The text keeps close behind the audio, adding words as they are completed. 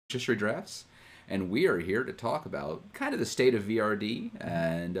history drafts, and we are here to talk about kind of the state of VRD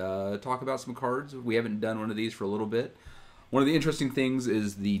and talk about some cards. We haven't done one of these for a little bit. One of the interesting things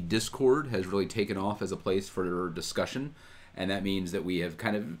is the Discord has really taken off as a place for discussion, and that means that we have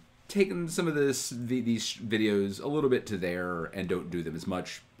kind of taken some of these videos a little bit to there and don't do them as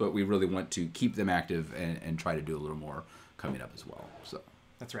much, but we really want to keep them active and try to do a little more coming up as well. So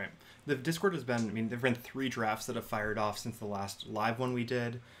that's right. The Discord has been, I mean, there have been 3 drafts that have fired off since the last live one we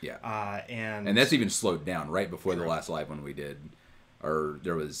did. Yeah. And that's even slowed down right before the last live one we did. Or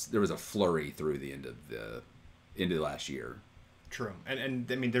there was a flurry through the end of the last year. True.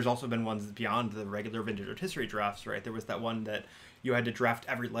 And I mean, there's also been ones beyond the regular Vintage Art History drafts, right? There was that one that you had to draft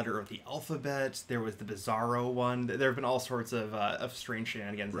every letter of the alphabet. There was the Bizarro one. There have been all sorts of strange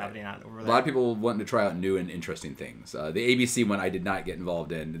shenanigans happening on over there. A lot of people wanting to try out new and interesting things. The ABC one I did not get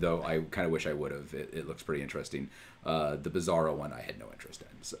involved in, though I kind of wish I would have. It looks pretty interesting. The Bizarro one I had no interest in.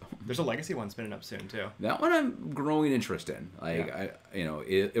 So there's a Legacy one spinning up soon too. That one I'm growing interest in.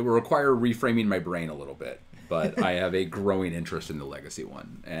 It will require reframing my brain a little bit, but I have a growing interest in the Legacy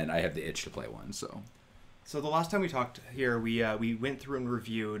one, and I have the itch to play one. So the last time we talked here, we went through and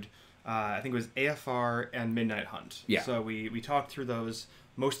reviewed, I think it was AFR and Midnight Hunt. Yeah. So we talked through those.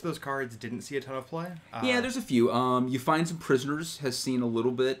 Most of those cards didn't see a ton of play. Yeah, there's a few. You find some Prisoners has seen a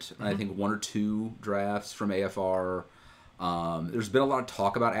little bit. I think 1 or 2 drafts from AFR. There's been a lot of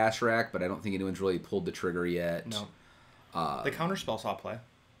talk about Ashrak, but I don't think anyone's really pulled the trigger yet. No. The Counterspell saw play.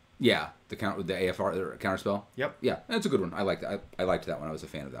 Yeah, the AFR Counterspell. Yep. Yeah, that's a good one. I liked that. I liked that one. I was a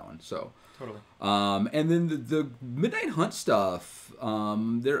fan of that one. So. Totally. And then the Midnight Hunt stuff,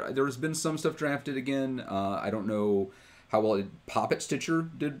 there's been some stuff drafted again. I don't know how well it did. Poppet Stitcher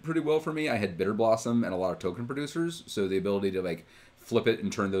did pretty well for me. I had Bitter Blossom and a lot of token producers, so the ability to like flip it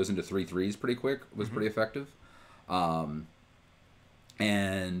and turn those into 3/3s pretty quick was pretty effective. And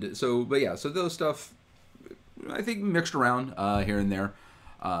so, but yeah, so those stuff I think mixed around here and there.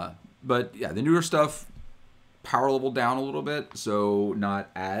 But yeah, the newer stuff, power level down a little bit, so not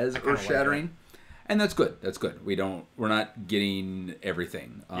as earth shattering, like and that's good. That's good. We're not getting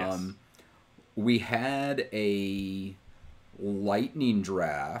everything. Yes. We had a lightning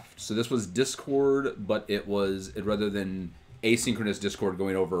draft, so this was Discord, but it rather than asynchronous Discord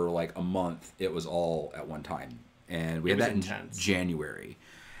going over like a month, it was all at one time, and we had that intense. In January.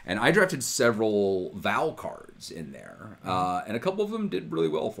 And I drafted several VOW cards in there, and a couple of them did really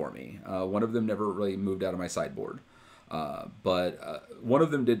well for me. One of them never really moved out of my sideboard, but one of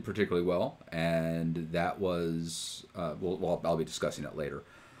them did particularly well, and that was, I'll be discussing it later.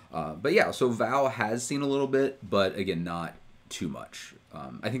 But yeah, so VOW has seen a little bit, but again, not too much.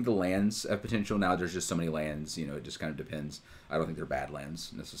 I think the lands have potential. Now there's just so many lands, it just kind of depends. I don't think they're bad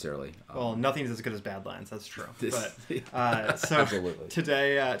lands necessarily. Well, nothing's as good as bad lands. That's true. So absolutely.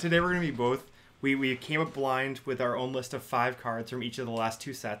 Today we're going to be both. We came up blind with our own list of 5 cards from each of the last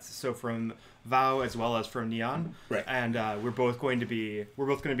 2 sets. So from VOW as well as from Neon. Right. And we're both going to be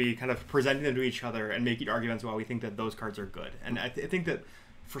kind of presenting them to each other and making arguments why we think that those cards are good. And I think that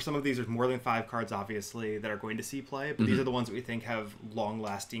for some of these, there's more than 5 cards, obviously, that are going to see play. But these are the ones that we think have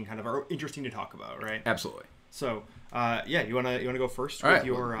long-lasting, kind of are interesting to talk about, right? Absolutely. So, you wanna go first with right,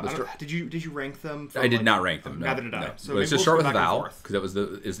 your? Did you rank them? I did not rank them. No, neither did I. No. So let's just start with VOW because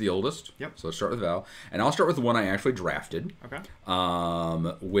that is the oldest. Yep. So let's start with VOW, and I'll start with the one I actually drafted. Okay.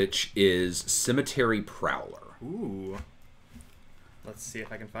 Which is Cemetery Prowler. Ooh. Let's see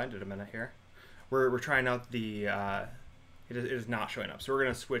if I can find it a minute here. We're trying out the. It is not showing up, so we're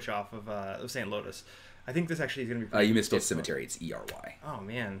gonna switch off of St. Lotus. I think this actually is gonna be. You misspelled cemetery. It's ERY. Oh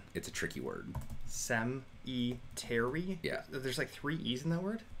man. It's a tricky word. Cemetery. Yeah. There's like 3 E's in that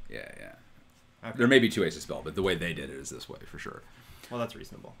word. Yeah. Okay. There may be 2 ways to spell, but the way they did it is this way for sure. Well, that's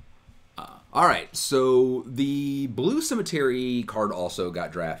reasonable. All right, so the Blue Cemetery card also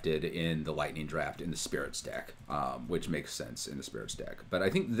got drafted in the Lightning draft in the Spirits deck, which makes sense in the Spirits deck. But I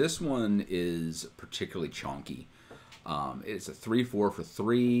think this one is particularly chonky. It's a 3/4 for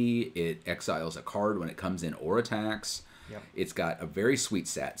 3. It exiles a card when it comes in or attacks. Yep. It's got a very sweet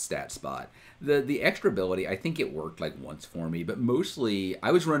stat spot. The extra ability, I think it worked like once for me, but mostly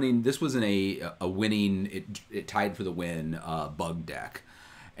I was running. This was in a winning. It tied for the win bug deck,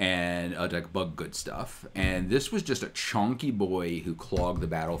 and like bug good stuff. And this was just a chonky boy who clogged the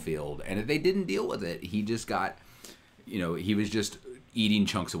battlefield, and if they didn't deal with it, he just got, he was just eating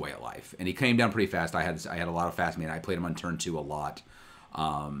chunks away at life, and he came down pretty fast. I had a lot of fast mana. I played him on turn 2 a lot,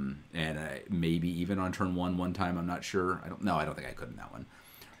 and maybe even on turn 1 one time. I'm not sure. I don't think I could in that one,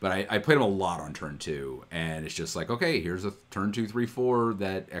 but I played him a lot on turn 2, and it's just like, okay, here's a turn 2, 3, 4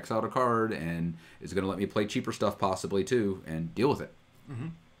 that exiled a card and is going to let me play cheaper stuff possibly too, and deal with it. Mm-hmm.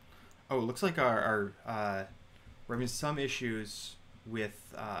 Oh, it looks like we're having some issues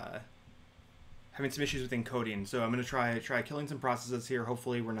with encoding. So I'm going to try killing some processes here.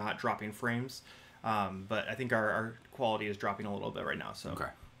 Hopefully we're not dropping frames. But I think our quality is dropping a little bit right now. So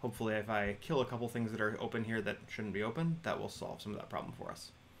hopefully if I kill a couple things that are open here that shouldn't be open, that will solve some of that problem for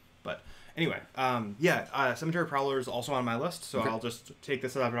us. But anyway, Cemetery Prowler is also on my list, so I'll just take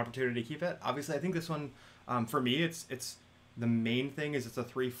this as an opportunity to keep it. Obviously, I think this one, for me, it's the main thing is it's a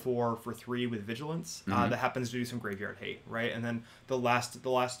 3/4 for 3 with Vigilance that happens to do some graveyard hate, right? And then the last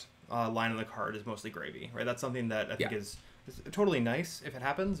line of the card is mostly gravy, right? That's something that I think is totally nice if it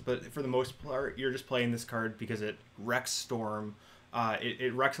happens, but for the most part, you're just playing this card because it wrecks Storm.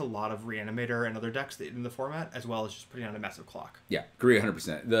 It wrecks a lot of Reanimator and other decks in the format, as well as just putting on a massive clock. Yeah, agree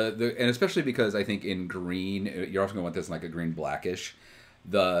 100%. And especially because I think in green, you're also going to want this in like a green blackish.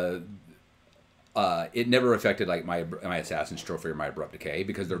 It never affected like my Assassin's Trophy or my Abrupt Decay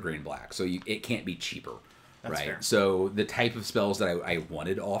because they're green black, so it can't be cheaper. That's right? Fair. So the type of spells that I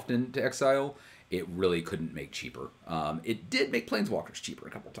wanted often to exile, it really couldn't make cheaper. It did make Planeswalkers cheaper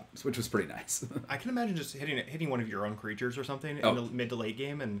a couple times, which was pretty nice. I can imagine just hitting one of your own creatures or something in the mid to late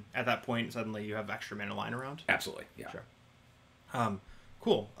game, and at that point, suddenly you have extra mana line around. Absolutely, yeah. Sure.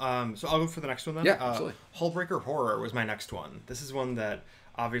 Cool. So I'll go for the next one then. Yeah, absolutely. Hullbreaker Horror was my next one. This is one that,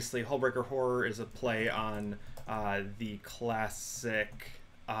 obviously, Hullbreaker Horror is a play on the classic...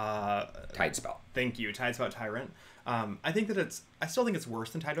 Tidespout. Thank you, Tidespout Tyrant. I still think it's worse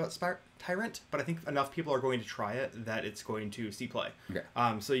than Tidespout Tyrant, but I think enough people are going to try it that it's going to see play. Okay.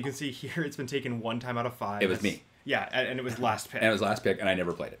 So you can see here it's been taken 1 time out of 5. It was me. Yeah, and it was last pick. And it was last pick, and I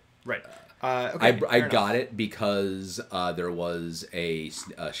never played it. Right. I got it because there was a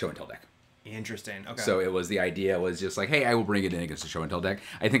show and tell deck. Interesting. Okay. So it was the idea was just like, hey, I will bring it in against the show and tell deck.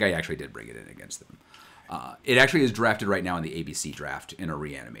 I think I actually did bring it in against them. It actually is drafted right now in the ABC draft in a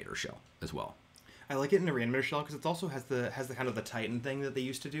Reanimator shell as well. I like it in a Reanimator shell because it also has the kind of the Titan thing that they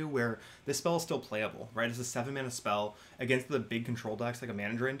used to do, where this spell is still playable, right? It's a 7-mana spell against the big control decks like a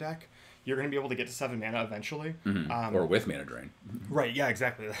Mana Drain deck. You're going to be able to get to 7 mana eventually, or with Mana Drain. Right? Yeah,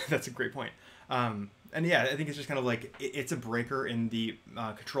 exactly. That's a great point. And yeah, I think it's just kind of like it's a breaker in the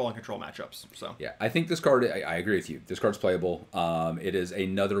control matchups. So yeah, I think this card. I agree with you. This card's playable. It is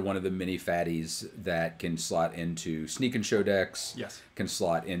another one of the mini fatties that can slot into sneak and show decks. Yes, can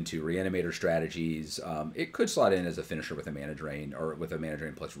slot into Reanimator strategies. It could slot in as a finisher with a Mana Drain or with a Mana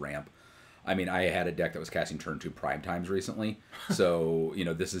Drain plus ramp. I mean, I had a deck that was casting turn 2 prime times recently, so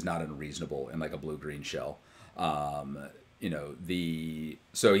this is not unreasonable in like a blue-green shell. So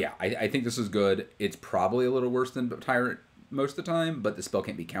yeah, I think this is good. It's probably a little worse than Tyrant most of the time, but the spell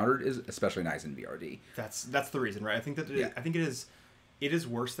can't be countered is especially nice in VRD. That's the reason, right? I think that it is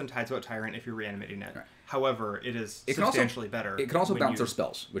worse than Tidespout Tyrant if you're reanimating it. Right. However, it is substantially better. It can also bounce their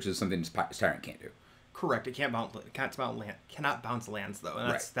spells, which is something Tyrant can't do. Correct. It cannot bounce lands though, and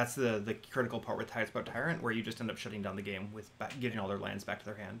that's the critical part with Tidespout Tyrant, where you just end up shutting down the game with getting all their lands back to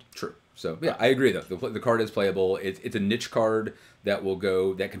their hand. True. So yeah, I agree though. The card is playable. It's a niche card that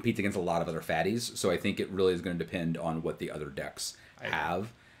competes against a lot of other fatties. So I think it really is going to depend on what the other decks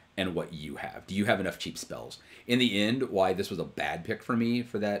have and what you have. Do you have enough cheap spells? In the end, why this was a bad pick for me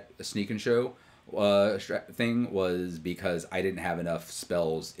for that sneak and show thing was because I didn't have enough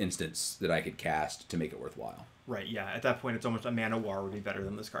spells instants that I could cast to make it worthwhile. Right. Yeah. At that point, it's almost a Mana War would be better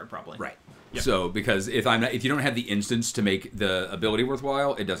than this card probably. Right. Yep. So because if you don't have the instants to make the ability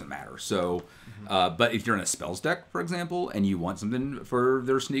worthwhile, it doesn't matter. So, but if you're in a spells deck, for example, and you want something for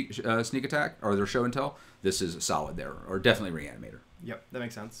their sneak attack or their show and tell, this is solid there, or definitely Reanimator. Yep, that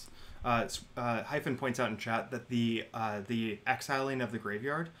makes sense. Hyphen points out in chat that the exiling of the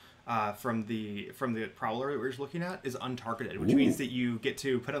graveyard from the Prowler that we're just looking at is untargeted, which means that you get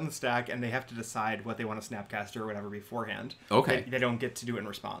to put it on the stack and they have to decide what they want to Snapcaster or whatever beforehand. Okay. They don't get to do it in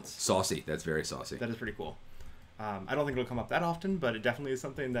response. Saucy. That's very saucy. That is pretty cool. I don't think it'll come up that often, but it definitely is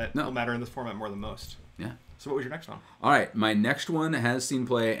something that will matter in this format more than most. Yeah. So what was your next one? All right. My next one has seen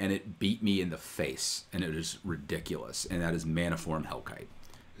play, and it beat me in the face, and it is ridiculous, and that is Maniform Hellkite.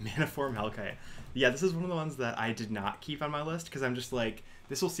 Maniform Hellkite. Yeah, this is one of the ones that I did not keep on my list because I'm just like,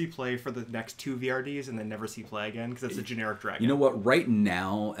 this will see play for the next 2 VRDs and then never see play again because it's a generic dragon. You know what? Right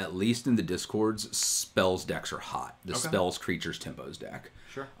now, at least in the Discords, spells decks are hot. The spells, creatures, tempos deck.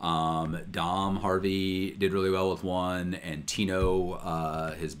 Sure. Dom Harvey did really well with one, and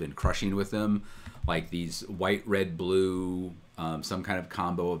Tino has been crushing with them. Like these white, red, blue, some kind of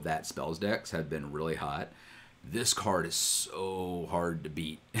combo of that spells decks have been really hot. This card is so hard to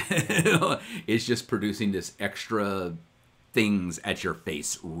beat. It's just producing this extra things at your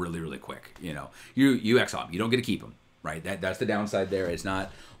face really, really quick. You exile them. You don't get to keep them. right? That's the downside there. It's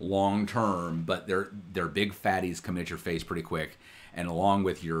not long term, but they're big fatties coming at your face pretty quick, and along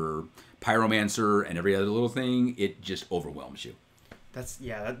with your pyromancer and every other little thing, it just overwhelms you. This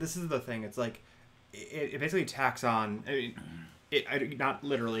is the thing. It's like it basically tacks on. Not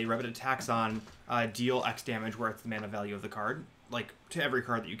literally, right? But it tacks on deal X damage where it's the mana value of the card, like to every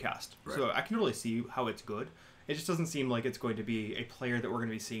card that you cast. Right. So I can really see how it's good. It just doesn't seem like it's going to be a player that we're going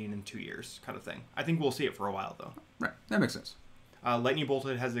to be seeing in 2 years, kind of thing. I think we'll see it for a while, though. Right, that makes sense. Lightning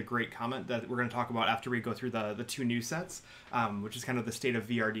Bolted has a great comment that we're going to talk about after we go through the 2 new sets, which is kind of the state of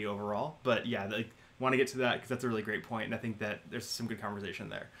VRD overall. But yeah, want to get to that because that's a really great point, and I think that there's some good conversation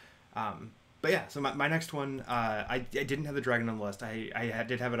there. But yeah, so my next one, I didn't have the Dragon on the list. I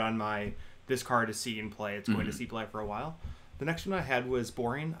did have it on my, this card is see and play. It's going to see play for a while. The next one I had was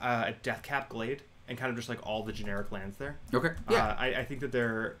Boring, a Deathcap Glade, and kind of just like all the generic lands there. Okay. Yeah. I think that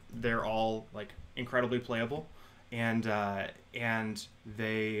they're all like incredibly playable, and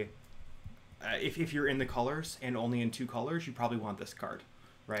they, if you're in the colors and only in 2 colors, you probably want this card.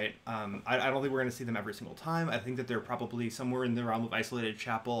 Right. I don't think we're going to see them every single time. I think that they're probably somewhere in the realm of Isolated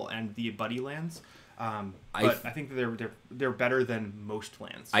Chapel and the Buddy lands. But I think that they're better than most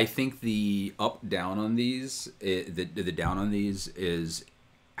lands. I think the down on these, the down on these is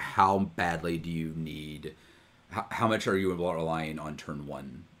how badly do you need, how much are you relying on turn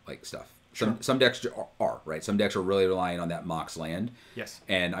 1 like stuff. Some decks are, right? Some decks are really relying on that Mox land. Yes.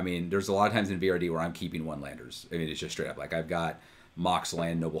 And I mean, there's a lot of times in VRD where I'm keeping 1-landers. I mean, it's just straight up like I've got Mox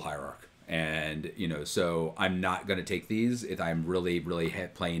land Noble Hierarch, and so I'm not going to take these if I'm really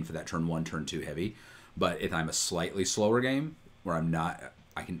playing for that turn 1 turn 2 heavy. But if I'm a slightly slower game where I'm not,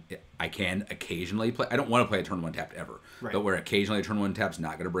 I can occasionally play. I don't want to play a turn 1 tapped ever, right. But where occasionally a turn 1 tap's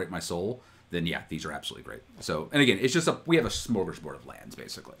not going to break my soul, then yeah, these are absolutely great. So, and again, it's just we have a smorgasbord of lands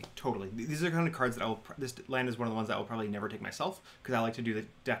basically. Totally, these are the kind of cards that this land is one of the ones that I will probably never take myself because I like to do the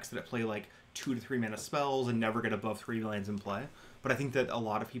decks that play like 2 to 3 mana spells and never get above 3 lands in play. But I think that a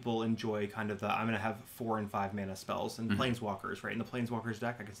lot of people enjoy kind of the, I'm going to have 4 and 5 mana spells and Planeswalkers, right? In the Planeswalkers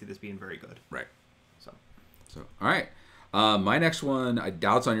deck, I can see this being very good. Right. So all right. My next one, I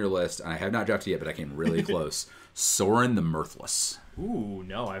doubt it's on your list, and I have not drafted yet, but I came really close. Sorin the Mirthless. Ooh,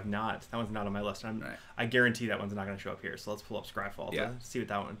 no, I've not. That one's not on my list. I guarantee that one's not going to show up here. So let's pull up Scryfall to see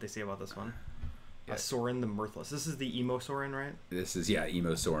what they say about this one. Yeah. Sorin the Mirthless. This is the emo Sorin, right? This is,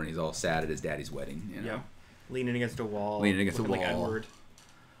 emo Sorin. He's all sad at his daddy's wedding. Yeah. Leaning against a wall. Like Edward.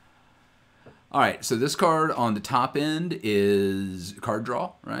 All right, so this card on the top end is card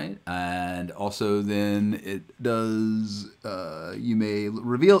draw, right? And also then it does you may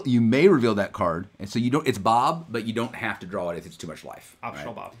reveal that card, and so you don't. It's Bob, but you don't have to draw it if it's too much life.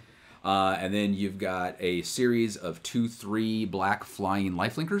 Optional right? Bob. And then you've got a series of 2/3 black flying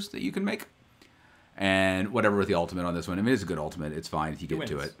lifelinkers that you can make. And whatever with the ultimate on this one. I mean, it's a good ultimate. It's fine if you get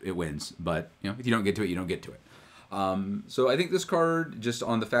to it. It wins. But if you don't get to it, you don't get to it. So I think this card, just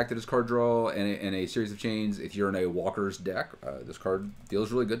on the fact that it's card draw and a series of chains, if you're in a Walker's deck, this card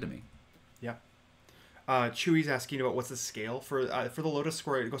feels really good to me. Yeah. Chewy's asking about what's the scale for the Lotus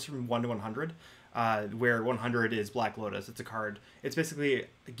score. It goes from 1 to 100, where 100 is Black Lotus. It's a card. It's basically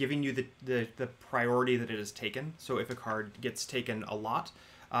giving you the priority that it is taken. So if a card gets taken a lot,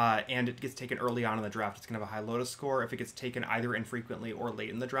 and it gets taken early on in the draft, it's going to have a high Lotus score. If it gets taken either infrequently or late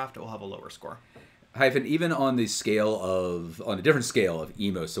in the draft, it will have a lower score. Hyphen, even on a different scale of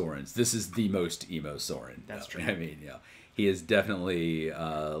emo Sorins, this is the most emo Sorin. That's true. I mean, he is definitely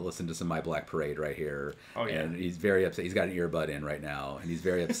listened to some My Black Parade right here. Oh, yeah. And he's very upset. He's got an earbud in right now, and he's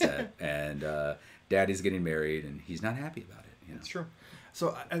very upset. And Daddy's getting married, and he's not happy about it. That's true.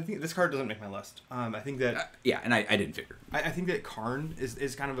 So I think this card doesn't make my list. I think that... and I didn't figure. I think that Karn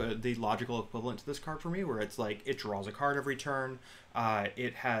is kind of the logical equivalent to this card for me, where it's like it draws a card every turn.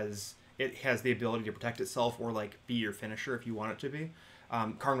 It has the ability to protect itself or like be your finisher if you want it to be.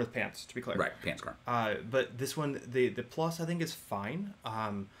 Karn with pants, to be clear. Right, pants Karn. But this one, the plus I think is fine.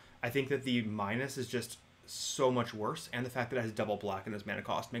 I think that the minus is just so much worse, and the fact that it has double black in its mana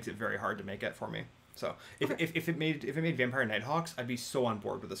cost makes it very hard to make it for me. So if it made Vampire Nighthawks, I'd be so on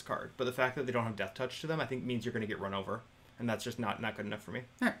board with this card. But the fact that they don't have Death Touch to them, I think means you're going to get run over, and that's just not good enough for me.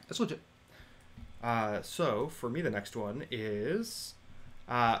 All right, that's legit. So for me, the next one is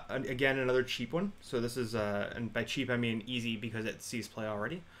again another cheap one. So this is and by cheap I mean easy because it sees play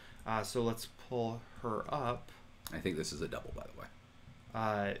already. So let's pull her up. I think this is a double, by the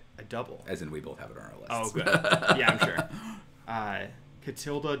way. A double. As in, we both have it on our list. Oh, good. Yeah, I'm sure.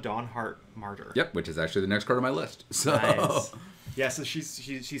 Catilda Dawnheart Martyr. Yep, which is actually the next card on my list. So. Nice. Yeah, so she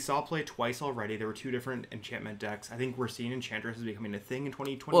saw play twice already. There were 2 different enchantment decks. I think we're seeing Enchantress is becoming a thing in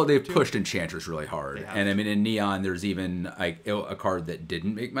 2020. Well, they've pushed Enchantress really hard. And I mean, in Neon, there's even like a card that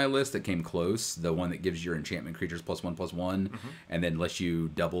didn't make my list that came close. The one that gives your enchantment creatures +1/+1, and then lets you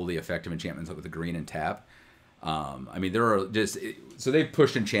double the effect of enchantments with a green and tap. I mean, there are just so they've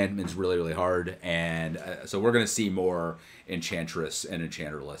pushed enchantments really, really hard, and so we're going to see more Enchantress and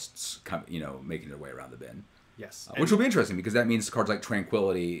Enchanter lists come, making their way around the bin. Yes, which will be interesting because that means cards like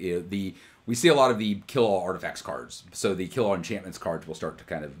Tranquility. We see a lot of the kill all artifacts cards, so the kill all enchantments cards will start to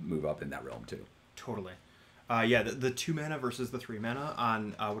kind of move up in that realm too. Totally. Yeah, the 2 mana versus the 3 mana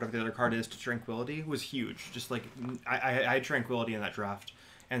on whatever the other card is to Tranquility was huge. Just like I had Tranquility in that draft,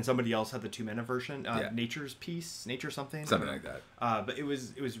 and somebody else had the 2 mana version, Nature's Peace, Nature something like that. But it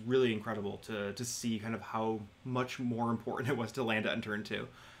was really incredible to see kind of how much more important it was to land it on turn 2.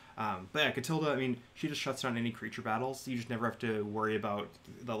 But yeah, Catilda, I mean, she just shuts down any creature battles. You just never have to worry about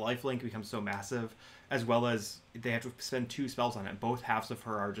the lifelink becomes so massive, as well as they have to spend 2 spells on it. Both halves of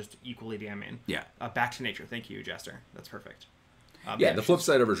her are just equally damning. Yeah. Back to nature. Thank you, Jester. That's perfect. The flip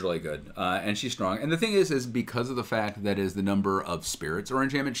side of her is really good, and she's strong. And the thing is because of the fact that is the number of spirits or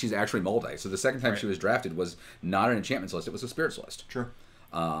enchantments, she's actually multi. So the second time she was drafted was not an enchantments list; it was a spirits list. True.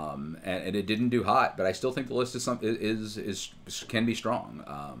 And it didn't do hot, but I still think the list can be strong.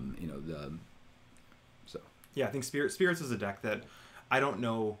 Yeah, I think Spirits is a deck that I don't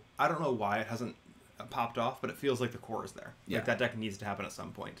know why it hasn't popped off, but it feels like the core is there. Yeah. Like that deck needs to happen at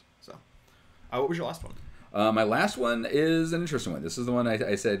some point. So, what was your last one? My last one is an interesting one. This is the one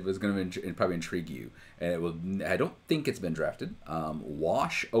I said was going to probably intrigue you, and I don't think it's been drafted.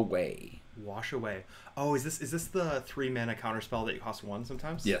 Wash Away. Wash Away. Oh, is this the 3 mana counterspell that you cost 1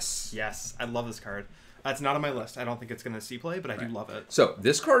 sometimes? Yes. Yes, I love this card. It's not on my list. I don't think it's going to see play, but I do love it. So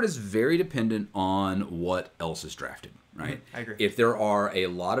this card is very dependent on what else is drafted, right? I agree. If there are a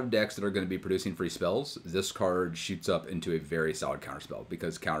lot of decks that are going to be producing free spells, this card shoots up into a very solid counterspell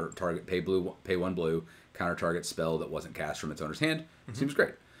because counter target pay 1 blue, counter target spell that wasn't cast from its owner's hand. Seems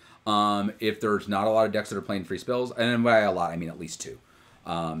great. If there's not a lot of decks that are playing free spells, and by a lot I mean at least 2,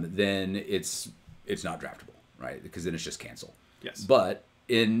 then it's not draftable, right? Because then it's just cancel. Yes. But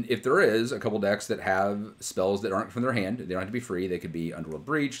if there is a couple decks that have spells that aren't from their hand, they don't have to be free. They could be Underworld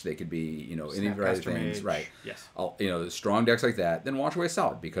Breach. They could be any variety of things, Mage. right? Yes. Strong decks like that. Then Watch Away is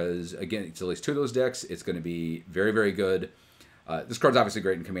solid because again, it's at least 2 of those decks. It's going to be very, very good. This card's obviously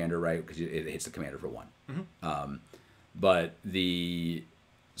great in Commander, right? Because it hits the Commander for 1.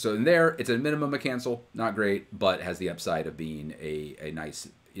 So in there, it's a minimum of cancel, not great, but has the upside of being a nice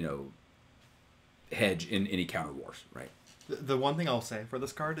hedge in any counter wars, right? The one thing I'll say for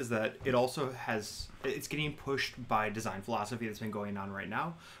this card is that it also it's getting pushed by design philosophy that's been going on right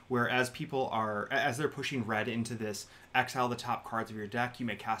now, where as they're pushing red into this exile the top cards of your deck, you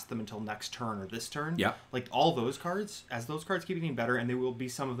may cast them until next turn or this turn. Yeah. Like all those cards, as those cards keep getting better, and there will be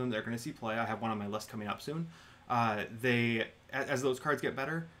some of them that are going to see play. I have one on my list coming up soon. As those cards get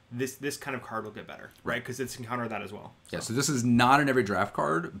better, this kind of card will get better, right? Because it's can counter that as well. So. Yeah, so this is not an every draft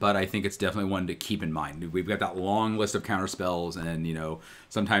card, but I think it's definitely one to keep in mind. We've got that long list of counter spells, and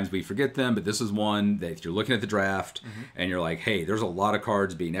sometimes we forget them, but this is one that if you're looking at the draft and you're like, hey, there's a lot of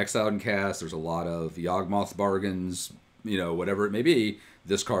cards being exiled and cast, there's a lot of Yawgmoth's bargains, whatever it may be,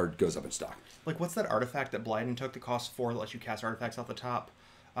 this card goes up in stock. Like, what's that artifact that Blyden took that costs 4 that lets you cast artifacts off the top?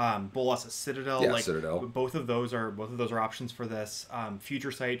 Bolas's Citadel. Yeah, Citadel. Both of those are options for this.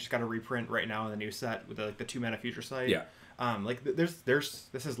 Future Sight just got a reprint right now in the new set with the 2 mana Future Sight. Yeah.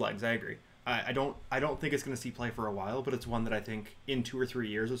 This is legs. I agree. I don't think it's going to see play for a while, but it's one that I think in 2 or 3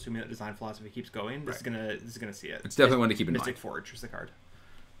 years, assuming that design philosophy keeps going, this is gonna see it. It's definitely one to keep in mind. Mystic Forge is the card.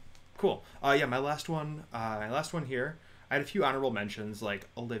 Cool. My last one here. I had a few honorable mentions like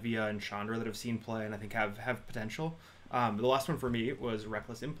Olivia and Chandra that have seen play and I think have potential. The last one for me was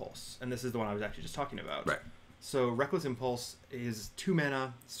Reckless Impulse, and this is the one I was actually just talking about. Right. So Reckless Impulse is 2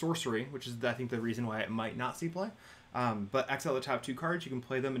 mana sorcery, which is I think the reason why it might not see play. But exile the top 2 cards. You can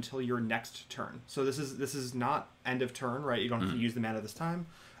play them until your next turn. So this is not end of turn, right? You don't have to use the mana this time.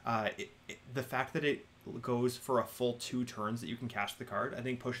 The fact that it goes for a full 2 turns that you can cast the card, I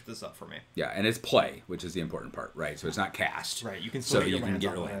think pushed this up for me. Yeah, and it's play, which is the important part, right? So it's not cast. Right, you can still get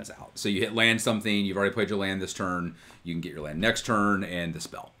your lands out. So you hit land something, you've already played your land this turn, you can get your land next turn and the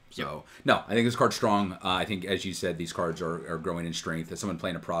spell. So, no, I think this card's strong. I think, as you said, these cards are growing in strength. As someone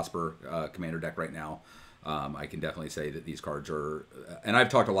playing a Prosper Commander deck right now, I can definitely say that these cards are... And I've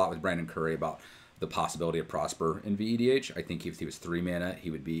talked a lot with Brandon Curry about the possibility of Prosper in VEDH. I think if he was 3 mana,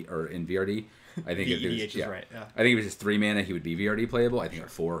 he would be, or in VRD. I think if it was, VEDH is right. Yeah. I think if it was just 3 mana, he would be VRD playable. I think at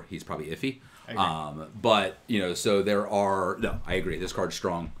 4, he's probably iffy. I agree. But so there are I agree. This card's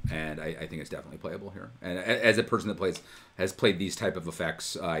strong, and I think it's definitely playable here. And as a person that has played these type of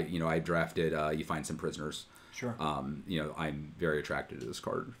effects, I drafted. You find some prisoners. Sure. I'm very attracted to this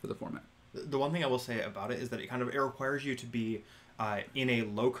card for the format. The one thing I will say about it is that it requires you to be in a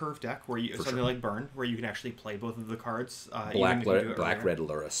low curve deck where like Burn, where you can actually play both of the cards. Black Red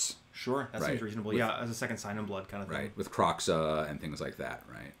Lurrus. Sure, that seems reasonable. As a second Sign in Blood kind of thing. Right, with Croxa and things like that,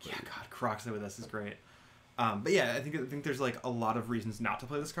 right? Yeah, God, Croxa with us is great. But yeah, I think there's like a lot of reasons not to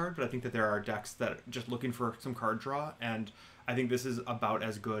play this card, but I think that there are decks that are just looking for some card draw, and I think this is about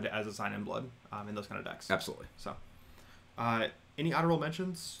as good as a Sign in Blood in those kind of decks. Absolutely. So, any honorable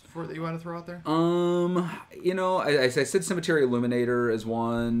mentions that you want to throw out there? I said Cemetery Illuminator as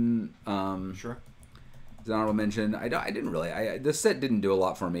one. Sure. As an honorable mention, I didn't really. This set didn't do a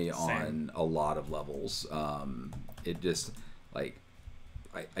lot for me on Same. a lot of levels. It just I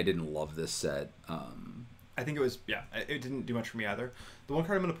didn't love this set. I think it didn't do much for me either. The one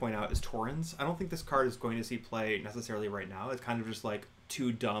card I'm going to point out is Torrens. I don't think this card is going to see play necessarily right now. It's kind of just like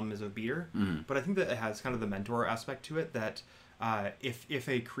too dumb as a beater. Mm-hmm. But I think that it has kind of the mentor aspect to it that if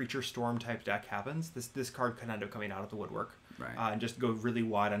a creature storm type deck happens, this card could end up coming out of the woodwork. Right. And just go really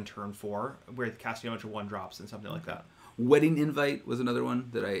wide on turn 4, where casting a bunch of 1-drops and something like that. Wedding Invite was another one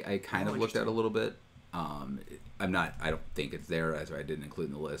that I kind of looked at a interesting. little bit. I don't think it's there, as I didn't include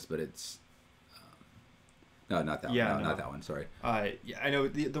in the list, but it's no, not that one. No, not that one. Sorry. I know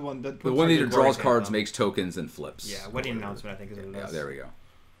the one that the one that either draws cards, makes tokens, and flips. Yeah, Wedding Announcement I think is what it is. Yeah, there we go.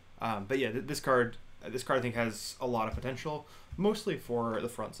 But yeah, this card I think has a lot of potential, mostly for the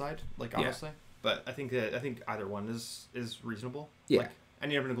front side, honestly. Yeah. But I think either one is reasonable. Yeah.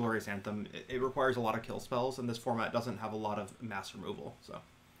 Any of a Glorious Anthem, it requires a lot of kill spells, and this format doesn't have a lot of mass removal. So.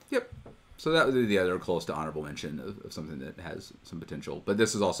 Yep. So that would be the other close to honorable mention of something that has some potential. But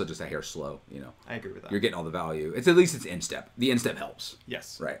this is also just a hair slow, I agree with that. You're getting all the value. At least it's instep. The instep helps.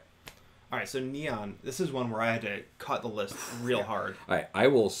 Yes. Right. All right, so Neon, this is one where I had to cut the list real hard. All right, I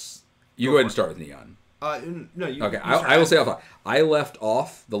will... You go ahead and start with Neon. No, you... Okay, I will say off top. I left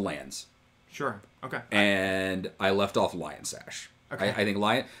off the lands. Sure, okay. And I left off Lion Sash. Okay. I think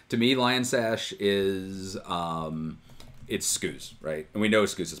Lion Sash is... it's Scooz, right? And we know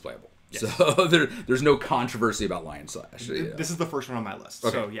Scooz is playable. Yes. So there's no controversy about Lion Sash. This is the first one on my list.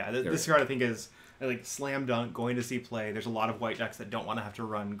 Okay. So yeah, this card I think is slam dunk, going to see play. There's a lot of white decks that don't want to have to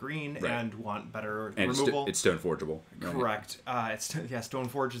run green and want better removal. It's Stoneforgeable. Right? Correct.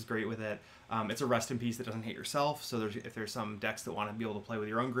 Stoneforge is great with it. It's a rest in peace that doesn't hate yourself. So if there's some decks that want to be able to play with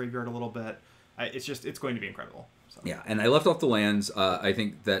your own graveyard a little bit, it's going to be incredible. So. Yeah, and I left off the lands. I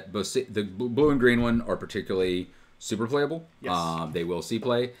think that both the blue and green one are particularly super playable. Yes. They will see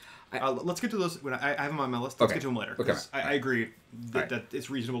play. Let's get to those. When I have them on my list, let's get to them later. Okay. I agree that it's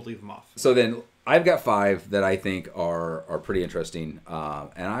reasonable to leave them off. So then I've got 5 that I think are pretty interesting.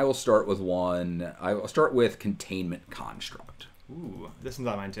 And I will start with one. I will start with Containment Construct. Ooh, this one's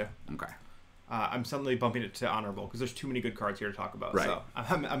on mine too. Okay. I'm suddenly bumping it to honorable because there's too many good cards here to talk about. Right. So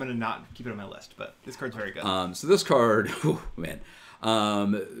I'm going to not keep it on my list, but this card's very good. So this card, man.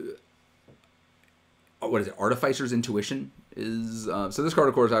 What is it? Artificer's Intuition is so this card,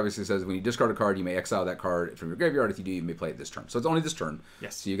 of course, obviously says when you discard a card, you may exile that card from your graveyard. If you do, you may play it this turn. So it's only this turn.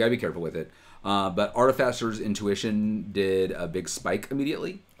 Yes. So you gotta be careful with it. But Artificer's Intuition did a big spike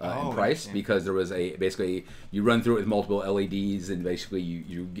immediately in price because there was basically you run through it with multiple LEDs and basically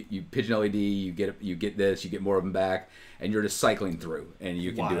you pitch an LED, you get this, you get more of them back, and you're just cycling through and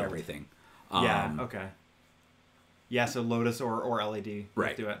you can do everything. Yeah. Okay. Yeah, so Lotus or LED.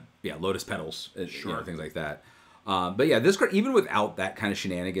 Right. Do it. Yeah, Lotus Petals. Sure. Things like that. But yeah, this card, even without that kind of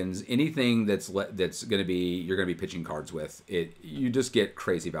shenanigans, anything that's going to be, you're going to be pitching cards with, you just get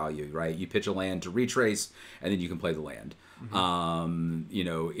crazy value, right? You pitch a land to retrace, and then you can play the land.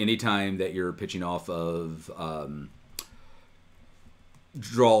 Mm-hmm. Anytime that you're pitching off of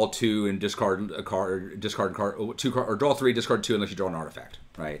draw 2 and discard a card, discard a card, 2 card, or draw 3, discard 2 unless you draw an artifact,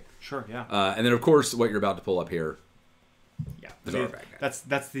 right? Sure, yeah. And then of course, what you're about to pull up here. Yeah,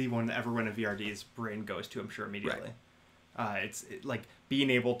 that's the one that everyone in VRD's brain goes to, I'm sure, immediately. Right. It's like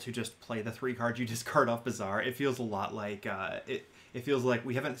being able to just play the 3 cards you discard off Bazaar. It feels a lot like it feels like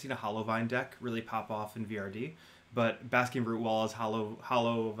we haven't seen a Hollowvine deck really pop off in VRD, but Basking Root Wall is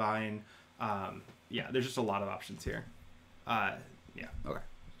Hollowvine. There's just a lot of options here. Okay.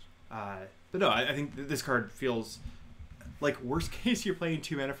 But no, I think this card feels like worst case you're playing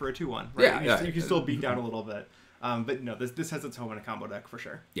 2 mana for a 2/1. Right? Yeah, you can still beat down a little bit. But no, this has its home in a combo deck for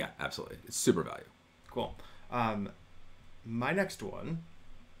sure. Yeah, absolutely. It's super value. Cool. My next one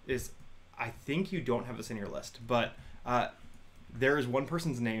is, I think you don't have this in your list, but there is one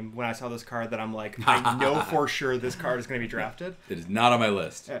person's name when I saw this card that I'm like, I know for sure this card is going to be drafted. It is not on my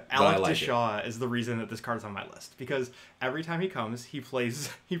list. Alec Deshaw is the reason that this card is on my list, because every time he comes, he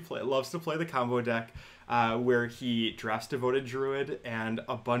loves to play the combo deck where he drafts Devoted Druid and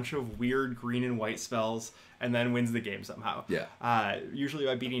a bunch of weird green and white spells and then wins the game somehow. Yeah. Usually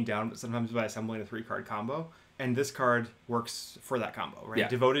by beating down, but sometimes by assembling a 3-card combo. And this card works for that combo, right? Yeah.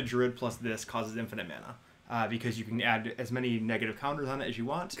 Devoted Druid plus this causes infinite mana. Because you can add as many negative counters on it as you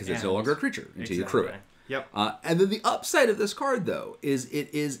want. Because it's no longer a creature until you crew it. Yep. And then the upside of this card, though, is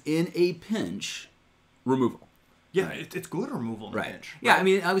it is in a pinch removal. Yeah, right? It's good removal in a pinch. Right? Yeah, I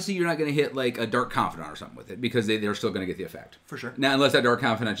mean, obviously you're not going to hit like a Dark Confidant or something with it because they're still going to get the effect. For sure. Now, unless that Dark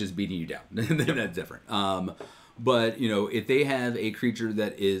Confidant is beating you down. Then that's different. But, if they have a creature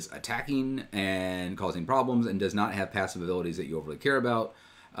that is attacking and causing problems and does not have passive abilities that you overly care about,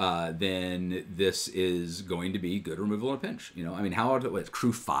 then this is going to be good removal in a pinch. I mean, it's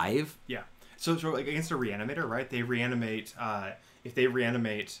crew 5? Yeah. So like against a reanimator, right? They reanimate, if they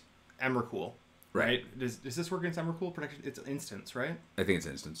reanimate Emrakul, right? Does this work against Emrakul protection? It's instance, right? I think it's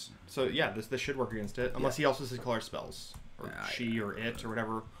instance. So yeah, this should work against it, unless he also says color spells, or she, or it,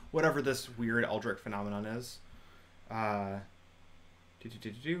 or whatever this weird Eldritch phenomenon is.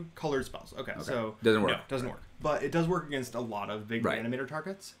 Colored spells. Okay, so doesn't work. No, doesn't work. But it does work against a lot of big reanimator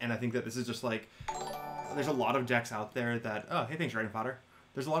targets, and I think that this is just like, there's a lot of decks out there that, oh, hey, thanks, Dragon Fodder.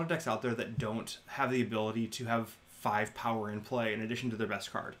 There's a lot of decks out there that don't have the ability to have 5 power in play in addition to their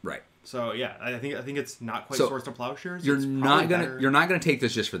best card. Right. So yeah, I think it's not quite Swords to Plowshares. You're not gonna take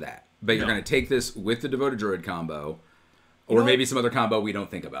this just for that, but you're gonna take this with the Devoted Druid combo, or maybe some other combo we don't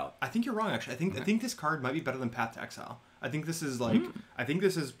think about. I think you're wrong, actually. I think this card might be better than Path to Exile. I think this is like I think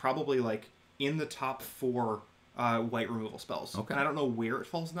this is probably like in the top 4 white removal spells. Okay. And I don't know where it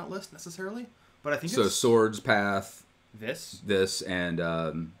falls in that list necessarily, but I think so. Swords, Path, this,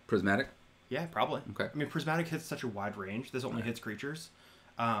 and Prismatic. Yeah, probably. Okay. I mean, Prismatic hits such a wide range. This only hits creatures.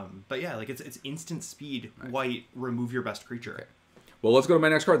 But yeah, like it's instant speed. White, remove your best creature. Okay. Well, let's go to my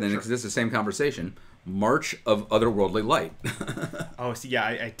next card then, because this is the same conversation. March of Otherworldly Light. Oh, see, yeah,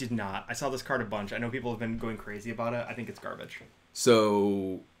 I did not. I saw this card a bunch. I know people have been going crazy about it. I think it's garbage.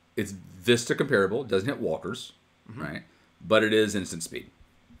 So it's Vista comparable. It doesn't hit walkers, right? But it is instant speed.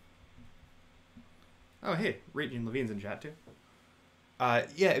 Oh, hey, Raging Levine's in chat too.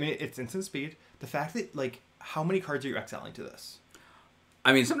 Yeah, I mean, it's instant speed. The fact that, like, how many cards are you exiling to this?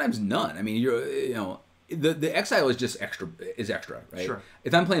 I mean, sometimes none. I mean, the exile is just extra, right? Sure.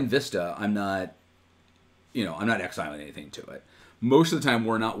 If I'm playing Vista, I'm not exiling anything to it. Most of the time,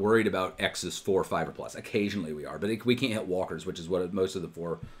 we're not worried about X's 4, 5, or plus. Occasionally we are, but we can't hit walkers, which is what most of the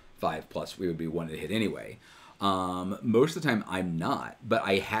 4, 5 plus we would be wanting to hit anyway. Most of the time, I'm not, but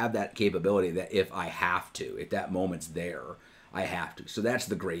I have that capability that if I have to, if that moment's there, I have to. So that's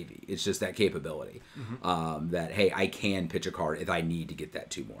the gravy. It's just that capability that, hey, I can pitch a card if I need to get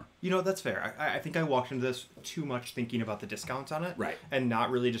that 2 more. That's fair. I think I walked into this too much thinking about the discounts on it. Right. And not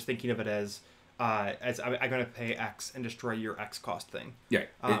really just thinking of it as I'm going to pay X and destroy your X cost thing. Yeah.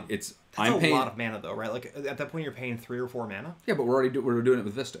 That's a lot of mana, though, right? Like, at that point, you're paying 3 or 4 mana. Yeah, but we're doing it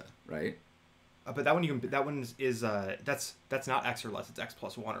with Vista, right? But that one is that's not X or less. It's X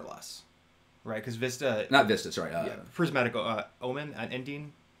plus 1 or less. Right, because Vista... Not Vista, sorry. Prismatic Omen and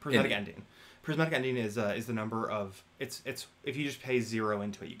Ending. Prismatic Ending. Prismatic Ending is the number of... It's if you just pay 0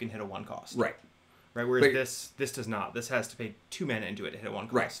 into it, you can hit a 1 cost. Right. Right, whereas this does not. This has to pay 2 mana into it to hit a 1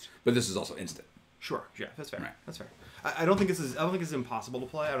 cost. Right, but this is also instant. Sure, yeah, that's fair. Right. That's fair. I don't think this is impossible to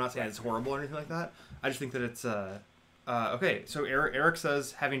play. I'm not saying it's horrible or anything like that. I just think that it's... okay, so Eric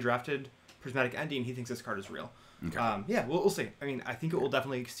says, having drafted Prismatic Ending, he thinks this card is real. Okay. Yeah, we'll see. I mean, I think it will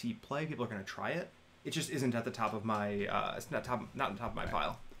definitely see play. People are going to try it. It just isn't at the top of my. It's not on the top of my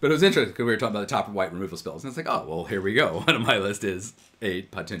pile. But it was interesting because we were talking about the top of white removal spells, and it's like, oh, well, here we go. One of my list is a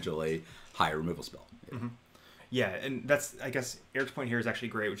potentially high removal spell. Mm-hmm. Yeah, and that's, I guess Eric's point here is actually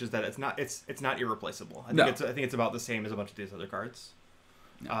great, which is that it's not irreplaceable. I think it's about the same as a bunch of these other cards.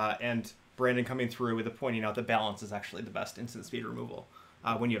 No. And Brandon coming through with pointing out that balance is actually the best instant speed removal.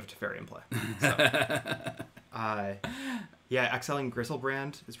 When you have Teferi in play. So, yeah, exiling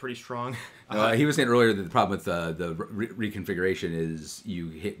Griselbrand is pretty strong. He was saying earlier that the problem with the reconfiguration is you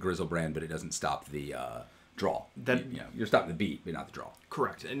hit Griselbrand, but it doesn't stop the draw. You're stopping the beat, but not the draw.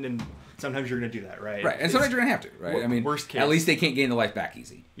 Correct. And then sometimes you're going to do that, right? Right, and sometimes you're going to have to, right? I mean, worst case. At least they can't gain the life back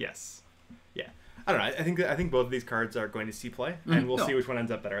easy. Yes. Yeah. I don't know. I think both of these cards are going to see play, and we'll see which one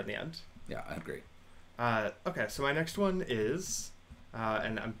ends up better in the end. Yeah, I agree. Okay, so my next one is,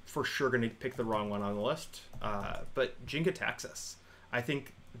 and I'm for sure going to pick the wrong one on the list, but Jinga Taxis. I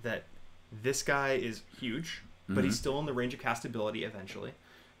think that this guy is huge, but he's still in the range of castability eventually.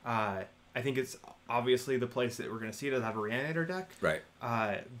 I think it's obviously the place that we're going to see it as have a Reanimator deck. Right.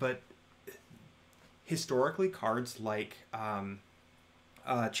 But historically, cards like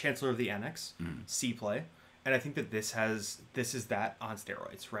Chancellor of the Annex see play. And I think that this is that on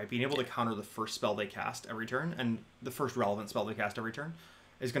steroids, right? Being able to counter the first spell they cast every turn, and the first relevant spell they cast every turn,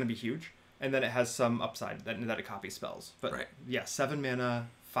 is going to be huge. And then it has some upside that it copies spells. But yeah, 7 mana,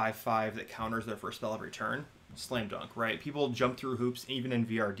 5/5 that counters their first spell every turn, slam dunk, right? People jump through hoops, even in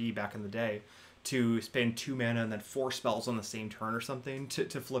VRD back in the day, to spend 2 mana and then 4 spells on the same turn or something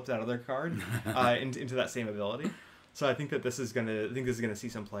to flip that other card into that same ability. So I think that this is gonna see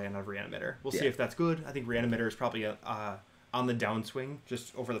some play in a Reanimator. We'll see if that's good. I think Reanimator is probably on the downswing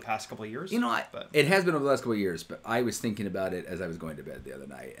just over the past couple of years. You know, it has been over the last couple of years, but I was thinking about it as I was going to bed the other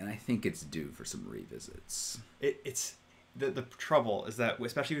night, and I think it's due for some revisits. It's the trouble is that,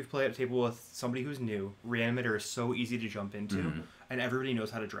 especially if you play at a table with somebody who's new, Reanimator is so easy to jump into, and everybody knows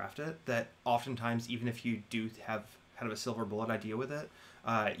how to draft it, that oftentimes, even if you do have kind of a silver bullet idea with it,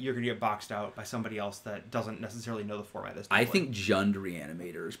 you're going to get boxed out by somebody else that doesn't necessarily know the format as I think Jund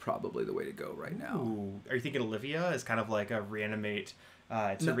Reanimator is probably the way to go right now. Ooh. Are you thinking Olivia is kind of like a reanimate?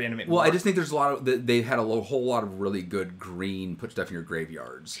 Reanimate. Well, more? I just think there's a lot of they've had a whole lot of really good green put stuff in your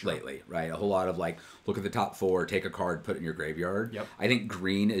graveyards lately, right? A whole lot of like look at the top 4, take a card, put it in your graveyard. Yep. I think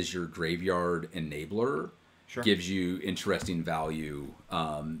green is your graveyard enabler. Sure. Gives you interesting value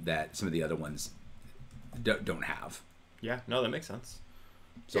that some of the other ones don't have. Yeah, no, that makes sense.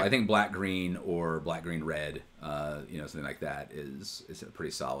 So I think black green or black green red, something like that is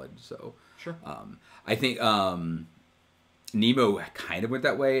pretty solid. So sure. I think Nemo kind of went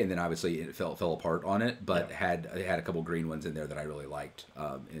that way, and then obviously it fell apart on it, but they had a couple green ones in there that I really liked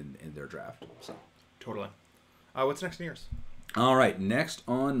in their draft. So totally. What's next in yours? All right, next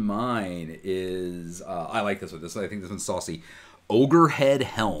on mine is I like this one. I think this one's saucy. Ogre Head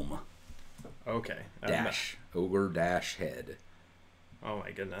Helm. Okay. Ogre dash head. Oh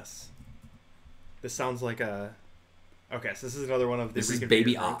my goodness. This sounds like a... Okay, so this is another one of the... This is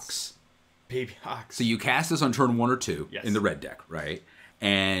Baby Ox. Baby Ox. So you cast this on turn 1 or 2 yes. in the red deck, right?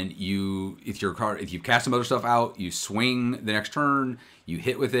 And if you cast some other stuff out, you swing the next turn, you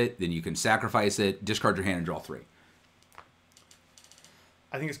hit with it, then you can sacrifice it, discard your hand, and draw 3.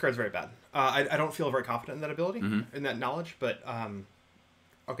 I think this card's very bad. I don't feel very confident in that ability, in that knowledge, but...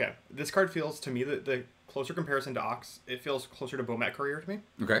 okay, this card feels to me that the closer comparison to Ox, it feels closer to Bomat Courier to me.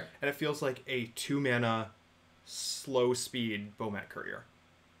 Okay. And it feels like a 2 mana slow speed Bomat Courier.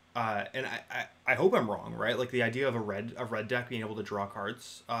 And I hope I'm wrong, right? Like the idea of a red deck being able to draw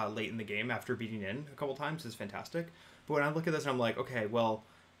cards late in the game after beating in a couple times is fantastic. But when I look at this, I'm like, okay, well,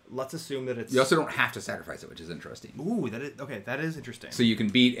 let's assume that it's... You also don't have to sacrifice it, which is interesting. Ooh, that is interesting. So you can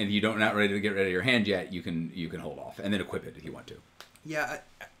beat, and if you're not ready to get rid of your hand yet, you can hold off and then equip it if you want to. Yeah,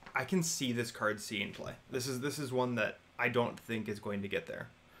 I can see this card seeing play. This is one that I don't think is going to get there.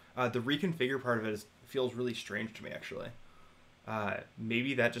 The reconfigure part of it feels really strange to me, actually.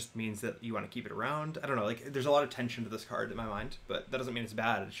 Maybe that just means that you want to keep it around. I don't know. Like, there's a lot of tension to this card in my mind, but that doesn't mean it's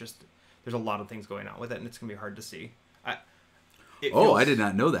bad. It's just there's a lot of things going on with it, and it's gonna be hard to see. I did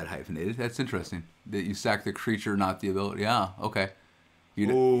not know that hyphenated. That's interesting. That you sack the creature, not the ability. Yeah, okay. You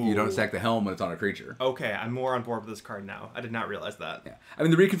don't sack the helm when it's on a creature. Okay, I'm more on board with this card now. I did not realize that. Yeah, I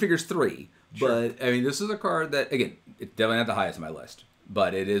mean the reconfigure's 3, sure. But I mean this is a card that again, it's definitely not the highest on my list,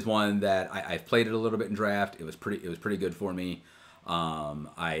 but it is one that I've played it a little bit in draft. It was pretty good for me.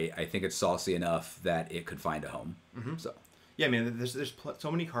 I think it's saucy enough that it could find a home. Mm-hmm. So yeah, I mean there's so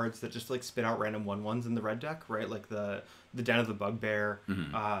many cards that just like spit out random 1/1s in the red deck, right? Like the Den of the Bugbear,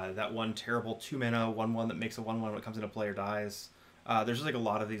 that one terrible 2 mana 1/1 that makes a 1/1 when it comes into play or dies. There's just like a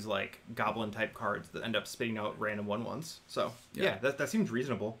lot of these like goblin type cards that end up spitting out random 1/1s. So yeah, that seems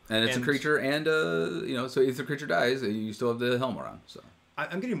reasonable. And it's a creature, and so if the creature dies, you still have the helm around. So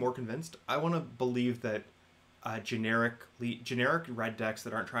I'm getting more convinced. I want to believe that generic red decks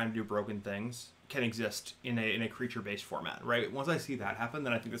that aren't trying to do broken things can exist in a creature based format. Right. Once I see that happen,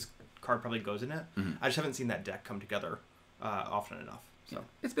 then I think this card probably goes in it. Mm-hmm. I just haven't seen that deck come together often enough. So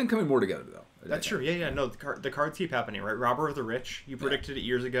it's been coming more together though. That's true. Yeah. No, the cards keep happening, right? Robber of the Rich. You predicted it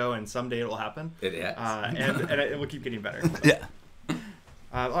years ago, and someday it will happen. It has. And it will keep getting better. Yeah.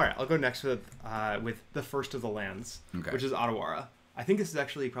 All right, I'll go next with the first of the lands, which is Otawara. I think this is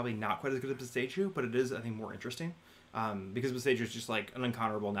actually probably not quite as good as Boseiju, but it is, I think, more interesting. Because Boseiju is just like an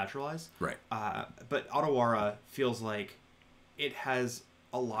uncounterable naturalize. Right. But Otawara feels like it has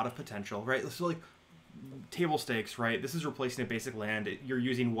a lot of potential, right? So like table stakes, right? This is replacing a basic land. You're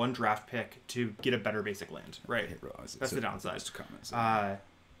using one draft pick to get a better basic land, right? That's the downside.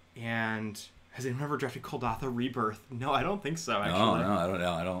 And has anyone ever drafted Koldatha Rebirth? No, I don't think so, actually. No, I don't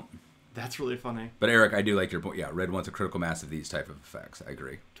know. I don't. That's really funny. But Eric, I do like your point. Yeah, red wants a critical mass of these type of effects. I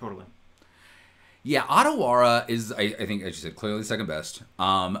agree. Totally. Yeah, Otawara is, I think, as you said, clearly second best.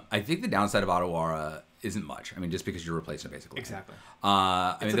 I think the downside of Otawara isn't much. I mean, just because you're replacing a basic land. Exactly.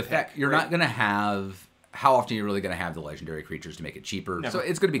 I mean, the fact you're not going to have... How often are you really going to have the legendary creatures to make it cheaper? Never. So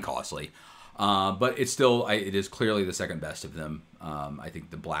it's going to be costly. But it's still... it is clearly the second best of them. I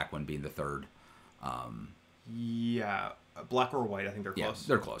think the black one being the third. Yeah. Black or white, I think they're close. Yeah,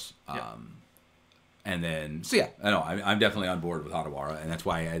 they're close. Yeah. And then, so yeah, I know I'm definitely on board with Otawara, and that's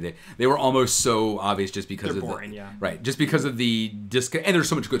why they were almost so obvious just because they're of boring, the right, just because of the disc. And there's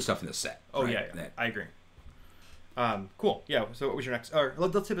so much good stuff in this set. Oh right? yeah, I agree. Cool. Yeah. So what was your next? Or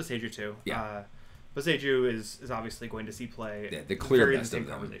let's hit Boseiju too. Yeah. Boseiju is obviously going to see play. Yeah, the clear very best the same of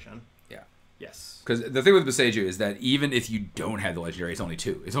them. conversation. Yeah. Yes. Because the thing with Boseiju is that even if you don't have the legendary, it's only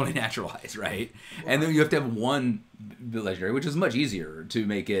 2. It's only naturalized, right? And then you have to have 1 legendary, which is much easier to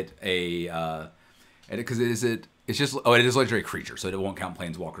make it a. Because it is legendary creature, so it won't count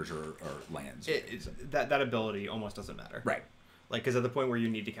planeswalkers or lands. That ability almost doesn't matter. Right. Like, because at the point where you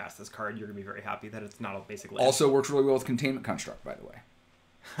need to cast this card, you're going to be very happy that it's not a basic land. Also works really well with Containment Construct, by the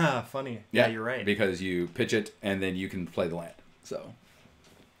way. Funny. Yeah, you're right. Because you pitch it, and then you can play the land. So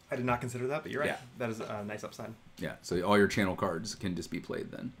I did not consider that, but you're right. Yeah. That is a nice upside. Yeah, so all your channel cards can just be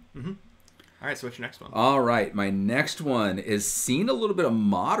played then. Mm-hmm. All right, so what's your next one? All right, my next one is seen a little bit of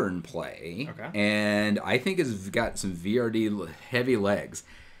modern play, and I think has got some VRD heavy legs.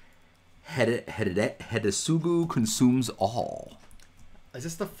 Hedasugu Consumes All. Is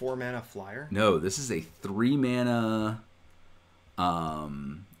this the 4-mana flyer? No, this is a 3-mana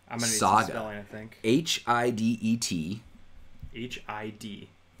I'm gonna need saga. some spelling, I think. Hidet. HID.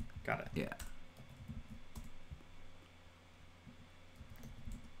 Got it. Yeah.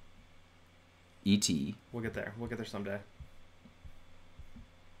 E.T. We'll get there. We'll get there someday.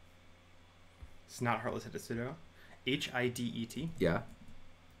 It's not Heartless Hidetsudo. HIDET. Yeah.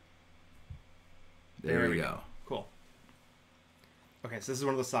 There we go. Cool. Okay, so this is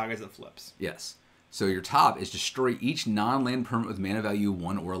one of the sagas that flips. Yes. So your top is destroy each non-land permanent with mana value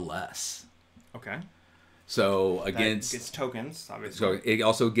 1 or less. Okay. So That gets tokens, obviously. So it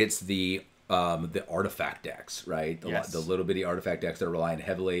also gets the artifact decks, right? Yes. The little bitty artifact decks that are relying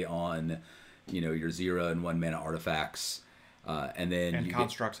heavily on, your 0 and 1 mana artifacts, and then and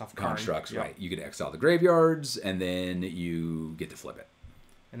constructs off constructs, Karn. right? You get to exile the graveyards, and then you get to flip it.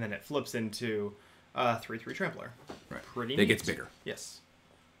 And then it flips into 3/3 Trampler. Right. Pretty. It gets bigger. Yes.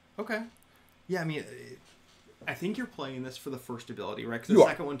 Okay. Yeah, I mean, I think you're playing this for the first ability, right? Because the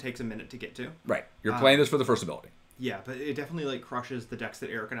second one takes a minute to get to. Right. You're playing this for the first ability. Yeah, but it definitely crushes the decks that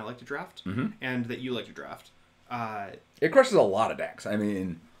Eric and I like to draft, and that you like to draft. It crushes a lot of decks. I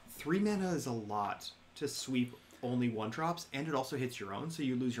mean, 3 mana is a lot to sweep only 1-drops, and it also hits your own, so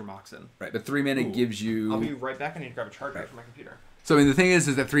you lose your Moxen. Right, but 3 mana gives you... I'll be right back. I need to grab a charger from my computer. So, I mean, the thing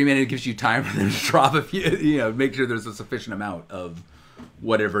is that 3 mana gives you time for them to drop a few, make sure there's a sufficient amount of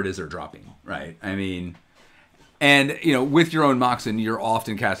whatever it is they're dropping, right? I mean, and, with your own Moxen, you're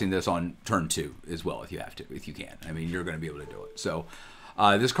often casting this on turn 2 as well, if you can. I mean, you're going to be able to do it. So,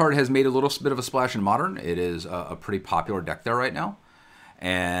 this card has made a little bit of a splash in Modern. It is a pretty popular deck there right now.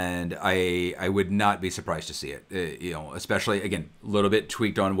 And I would not be surprised to see it, especially, again, a little bit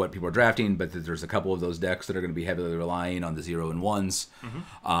tweaked on what people are drafting, but there's a couple of those decks that are going to be heavily relying on the 0 and 1s.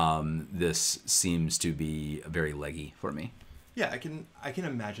 This seems to be very leggy for me. Yeah, I can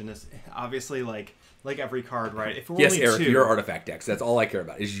imagine this. Obviously, like every card, right? If it were yes, only Eric, 2, your artifact decks. That's all I care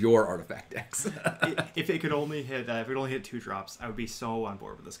about is your artifact decks. if it could only hit, if it only hit 2 drops, I would be so on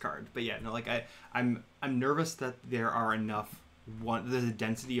board with this card. But yeah, no, I'm nervous that there are enough. There's a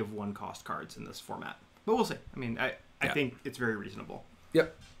density of 1-cost cards in this format, but we'll see. I mean, I think it's very reasonable.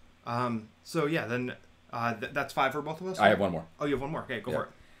 Yep. So yeah, then that's 5 for both of us. I have one more. Oh, you have one more. Okay, go for it.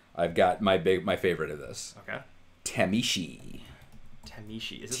 I've got my favorite of this. Okay. Tamishi.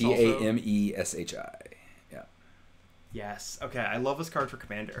 Tamishi. Is this Tameshi? Yeah. Yes. Okay, I love this card for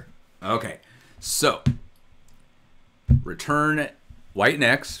Commander. Okay, so return. White and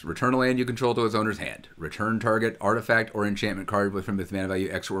X, return a land you control to its owner's hand. Return target artifact or enchantment card with mana value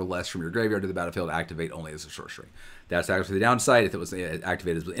X or less from your graveyard to the battlefield. Activate only as a sorcery. That's actually the downside. If it was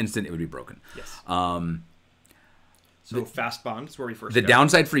activated as an instant, it would be broken. Yes. So fast bond is where we first The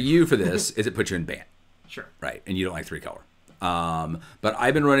downside for you for this is it puts you in ban. Sure. Right, and you don't like 3-color. But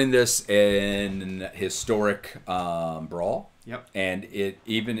I've been running this in Historic Brawl. Yep. And it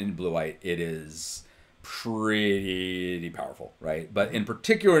even in Blue-White, it is pretty powerful, right? But in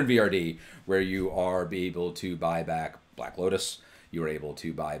particular in VRD, where you are be able to buy back Black Lotus, you are able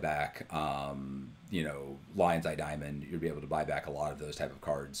to buy back, you know, Lion's Eye Diamond, you'll be able to buy back a lot of those type of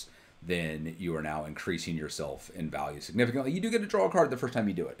cards, then you are now increasing yourself in value significantly. You do get to draw a card the first time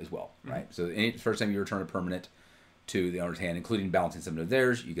you do it as well, right? So the first time you return a permanent to the owner's hand, including balancing some of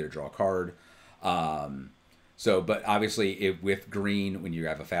theirs, you get to draw a card. But obviously with green, when you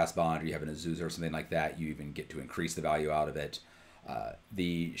have a fast bond or you have an Azusa or something like that, you even get to increase the value out of it.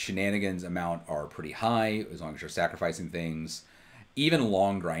 The shenanigans amount are pretty high as long as you're sacrificing things. Even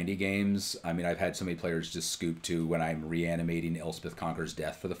long grindy games, I mean, I've had so many players just scoop to when I'm reanimating Elspeth Conquer's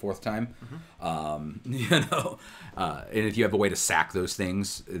Death for the 4th time. You know, and if you have a way to sack those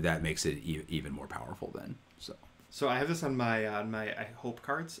things, that makes it even more powerful then. So I have this on my I hope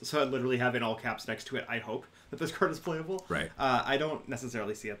cards. So I literally have in all caps next to it, I hope that this card is playable. Right. I don't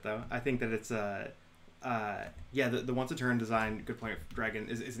necessarily see it though. I think that it's the once a turn design, good point, Dragon,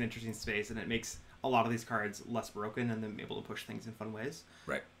 is an interesting space, and it makes a lot of these cards less broken and then able to push things in fun ways.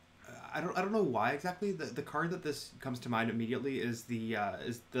 Right. I don't know why exactly. The card that this comes to mind immediately is the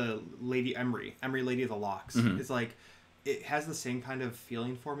Lady Emery. Emery Lady of the Locks. It's like, it has the same kind of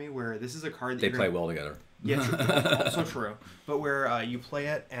feeling for me where this is a card that they play well together. Yeah, true. Also true. But where you play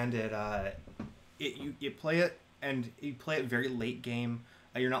it and you play it and you play it very late game.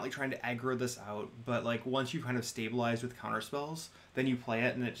 You're not like trying to aggro this out, but like once you've kind of stabilized with counter spells, then you play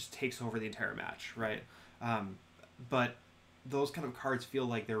it and it just takes over the entire match, right? But those kind of cards feel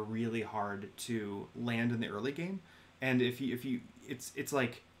like they're really hard to land in the early game, and if you it's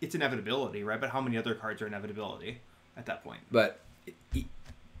like it's inevitability, right? But how many other cards are inevitability at that point? But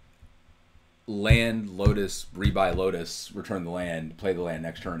land Lotus, rebuy Lotus, return the land, play the land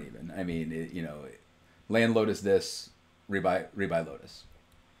next turn even. I mean, land Lotus this, rebuy Lotus.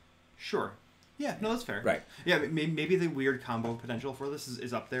 Sure. Yeah, no, that's fair. Right. Yeah, maybe the weird combo potential for this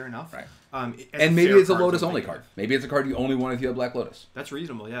is up there enough. Right. And maybe it's a Lotus only card. Maybe it's a card you only want if you have Black Lotus. That's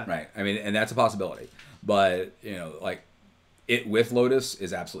reasonable, yeah. Right. I mean, and that's a possibility. But, like, it with Lotus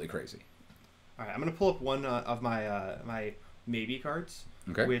is absolutely crazy. All right, I'm going to pull up one of my my maybe cards,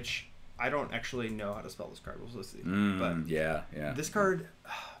 okay, which I don't actually know how to spell this card. We'll see. But yeah. This card,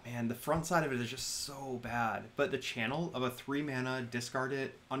 man, the front side of it is just so bad. But the channel of a 3-mana, discard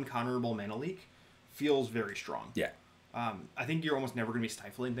it, uncounterable mana leak feels very strong. Yeah. I think you're almost never going to be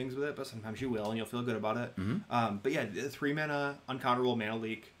stifling things with it, but sometimes you will, and you'll feel good about it. But yeah, the 3-mana, uncounterable mana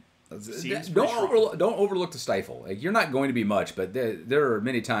leak seems don't overlook the stifle. Like, you're not going to be much, but there are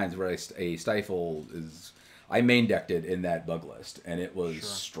many times where a stifle is... I main decked it in that bug list, and it was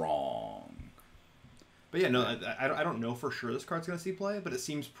strong. But yeah, no, I don't know for sure this card's going to see play, but it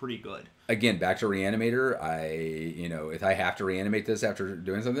seems pretty good. Again, back to Reanimator, if I have to reanimate this after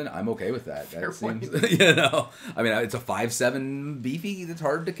doing something, I'm okay with that. Fair point. I mean, it's a 5/7 beefy that's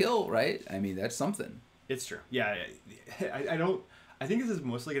hard to kill, right? I mean, that's something. It's true. Yeah, I think this is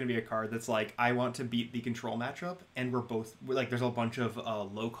mostly going to be a card that's like, I want to beat the control matchup, and we're like, there's a bunch of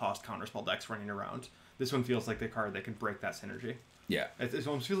low-cost counterspell decks running around. This one feels like the card that can break that synergy. Yeah. It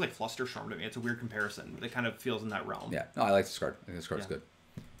almost feels like Flusterstorm to me. It's a weird comparison, but it kind of feels in that realm. Yeah. No, I like this card. I think this card's good.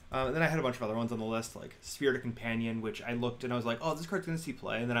 And then I had a bunch of other ones on the list, like Spirit of Companion, which I looked and I was like, oh, this card's going to see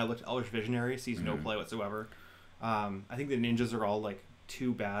play. And then I looked at Elvish Visionary, sees no play whatsoever. I think the ninjas are all like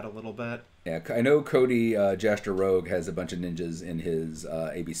too bad a little bit. Yeah, I know Cody Jester Rogue has a bunch of ninjas in his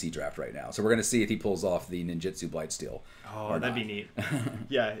ABC draft right now. So we're going to see if he pulls off the Ninjutsu Blightsteel. Oh, that'd be neat.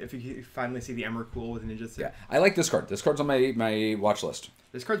 Yeah, if you finally see the Emrakul with Ninjutsu. Yeah, I like this card. This card's on my watch list.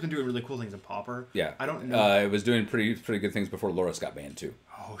 This card's been doing really cool things in Pauper. Yeah. I don't know. It was doing pretty good things before Loris got banned, too.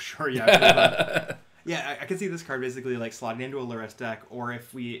 Oh, sure, yeah. Yeah, I can see this card basically like slotting into a Loris deck, or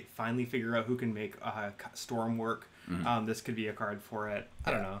if we finally figure out who can make Storm work, this could be a card for it. I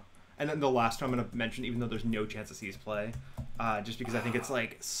don't know. And then the last one I'm going to mention, even though there's no chance to see his play, just because I think it's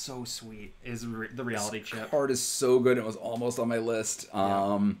like so sweet, is the Reality Chip. This card is so good. It was almost on my list.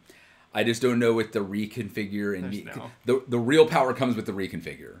 I just don't know with the reconfigure, and the real power comes with the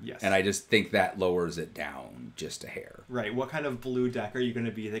reconfigure. Yes. And I just think that lowers it down just a hair. Right. What kind of blue deck are you going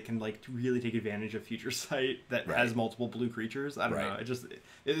to be that can like really take advantage of Future Sight that has multiple blue creatures? I don't know.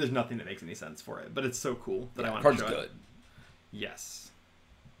 There's nothing that makes any sense for it, but it's so cool that I want to show good. It. Yes.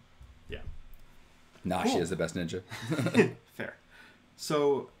 Yeah. Nashi is the best ninja. Fair.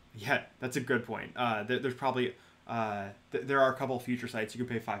 So yeah, that's a good point. There's probably there are a couple of Future Sights you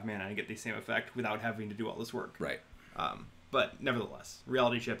can pay 5 mana and get the same effect without having to do all this work. Right. But nevertheless,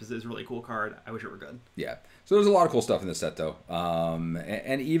 Reality Chip is a really cool card. I wish it were good. Yeah. So there's a lot of cool stuff in this set, though,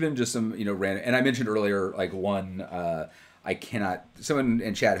 and even just some random. And I mentioned earlier, like one, I cannot. Someone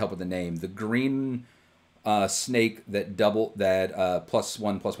in chat help with the name. The green snake that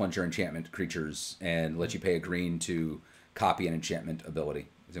 +1/+1 your enchantment creatures and let you pay a green to copy an enchantment ability.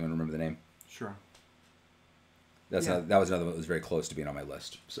 Does anyone remember the name? Sure. That was another one that was very close to being on my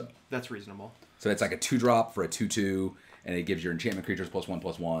list. So that's reasonable. So it's like a 2-drop for a 2/2, and it gives your enchantment creatures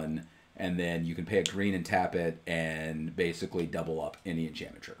 +1/+1, and then you can pay a green and tap it, and basically double up any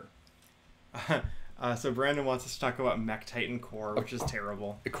enchantment trigger. So Brandon wants us to talk about Mech Titan Core, which is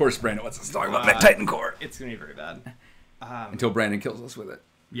terrible. Of course, Brandon wants us to talk about Mech Titan Core. It's gonna be very bad. Until Brandon kills us with it.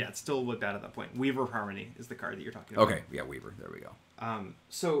 Yeah, it's still really bad at that point. Weaver of Harmony is the card that you're talking about. Okay, yeah, Weaver. There we go.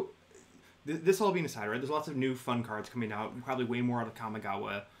 So this all being aside, right? There's lots of new fun cards coming out. Probably way more out of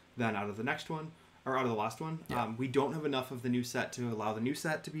Kamigawa than out of the next one. Or out of the last one. Yeah. We don't have enough of the new set to allow the new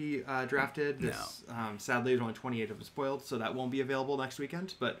set to be drafted. Sadly, there's only 28 of them spoiled, so that won't be available next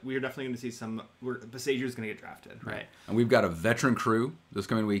weekend. But we're definitely going to see some. Besagier's going to get drafted, right? And we've got a veteran crew this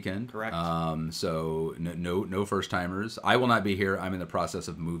coming weekend. Correct. So no first timers. I will not be here. I'm in the process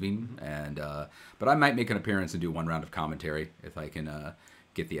of moving, and but I might make an appearance and do one round of commentary if I can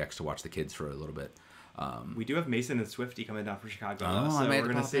get the X to watch the kids for a little bit. We do have Mason and Swifty coming down from Chicago, so we're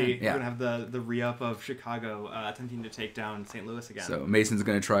going to see. Yeah. We're going to have the re-up of Chicago attempting to take down St. Louis again. So Mason's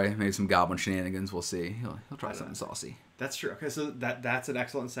going to try maybe some goblin shenanigans. We'll see. He'll try something saucy. That's true. Okay, so that's an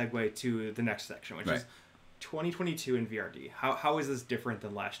excellent segue to the next section, which is 2022 in VRD. How is this different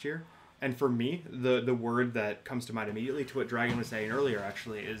than last year? And for me, the word that comes to mind immediately to what Dragon was saying earlier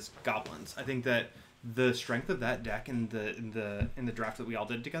actually is goblins. I think that the strength of that deck in the draft that we all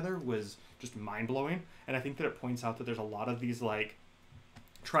did together was just mind-blowing, and I think that it points out that there's a lot of these like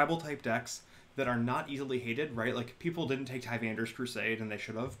tribal type decks that are not easily hated, right? Like people didn't take Tyvander's Crusade and they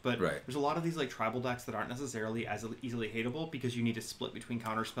should have, but there's a lot of these like tribal decks that aren't necessarily as easily hateable because you need to split between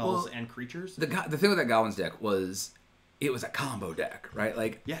counter spells and creatures. The thing with that Goblins deck was it was a combo deck, right?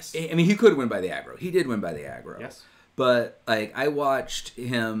 Like yes, I mean he could win by the aggro. He did win by the aggro. Yes. But like I watched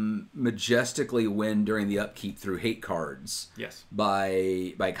him majestically win during the upkeep through hate cards. Yes.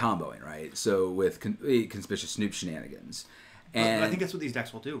 By comboing, right? So with conspicuous Snoop shenanigans, and but I think that's what these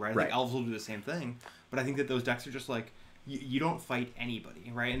decks will do, right? I think elves will do the same thing, but I think that those decks are just like you don't fight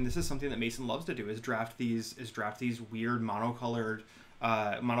anybody, right? And this is something that Mason loves to do: is draft these weird monocolored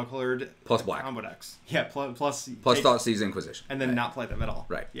plus black combo decks. Yeah, plus Thoughtseize Inquisition, and then not play them at all.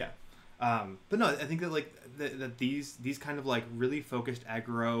 Right. Yeah. But no, I think that like that these kind of like really focused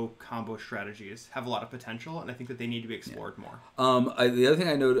aggro combo strategies have a lot of potential, and I think that they need to be explored more. The other thing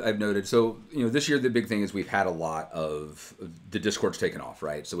I've noted, so this year the big thing is we've had a lot of the Discord's taken off,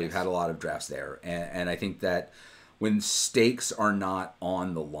 right? So we've had a lot of drafts there, and I think that when stakes are not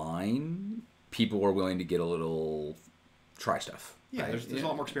on the line, people are willing to get a little try stuff. Yeah, right? there's a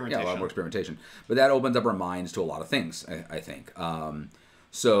lot more experimentation. Yeah, a lot more experimentation, but that opens up our minds to a lot of things. I think.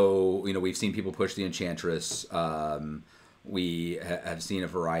 So, we've seen people push the Enchantress. We have seen a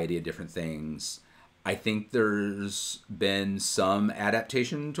variety of different things. I think there's been some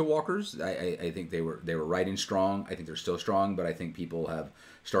adaptation to walkers. I think they were riding strong. I think they're still strong, but I think people have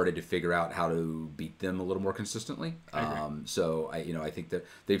started to figure out how to beat them a little more consistently. So I think that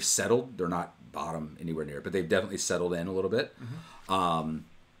they've settled. They're not bottom anywhere near, but they've definitely settled in a little bit. Mm-hmm.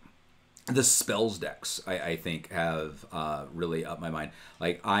 The spells decks, I think, have really upped my mind.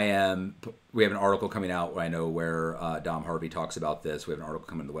 Like we have an article coming out where I know where Dom Harvey talks about this. We have an article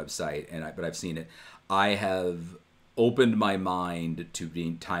coming to the website, but I've seen it. I have opened my mind to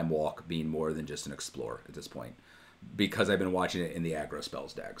being Time Walk being more than just an explorer at this point, because I've been watching it in the aggro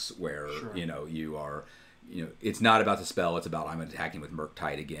spells decks where you are. It's not about the spell. It's about I'm attacking with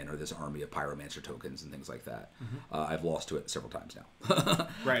Murktide again, or this army of Pyromancer tokens and things like that. Mm-hmm. I've lost to it several times now.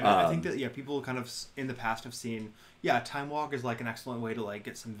 Right. I think that people kind of in the past have seen Time Walk is like an excellent way to like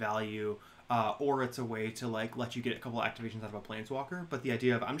get some value, or it's a way to like let you get a couple of activations out of a Planeswalker. But the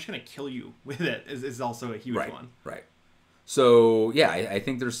idea of I'm just going to kill you with it is also a huge one. Right. So I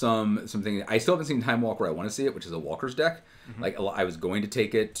think there's something. I still haven't seen Time Walk where I want to see it, which is a Walker's deck. Mm-hmm. Like I was going to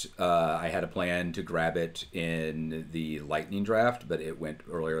take it. I had a plan to grab it in the Lightning draft, but it went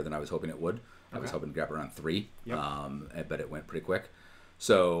earlier than I was hoping it would. Okay. I was hoping to grab it around 3, but it went pretty quick.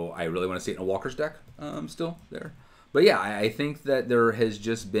 So I really want to see it in a Walker's deck. Still there, but I think that there has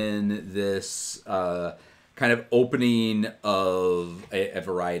just been this kind of opening of a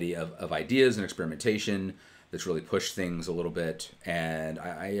variety of ideas and experimentation that's really pushed things a little bit, and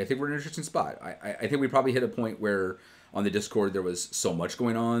I think we're in an interesting spot. I think we probably hit a point where on the Discord there was so much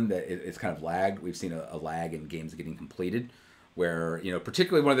going on that it's kind of lagged. We've seen a lag in games getting completed, where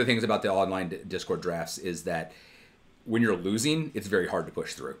particularly one of the things about the online Discord drafts is that when you're losing, it's very hard to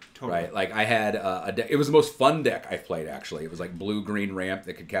push through. Totally. Right? Like I had a deck. It was the most fun deck I've played, actually. It was like blue-green ramp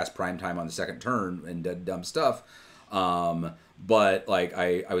that could cast prime time on the second turn and did dumb stuff. But like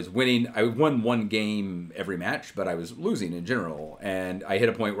I was winning. I won one game every match, but I was losing in general. And I hit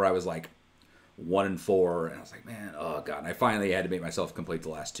a point where I was like 1-4, and I was like, man, oh god. And I finally had to make myself complete the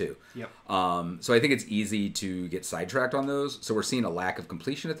last two. Yep. So I think it's easy to get sidetracked on those. So we're seeing a lack of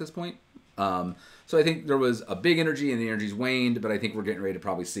completion at this point. So I think there was a big energy and the energy's waned, but I think we're getting ready to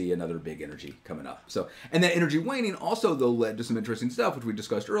probably see another big energy coming up. So, and that energy waning also though led to some interesting stuff, which we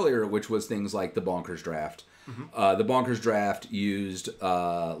discussed earlier, which was things like the Bonkers draft. Mm-hmm. The Bonkers draft used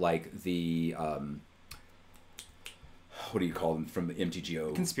like the what do you call them from the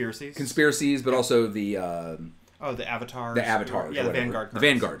MTGO? Conspiracies, but also the the avatars. The avatars. Yeah, the Vanguard cards. The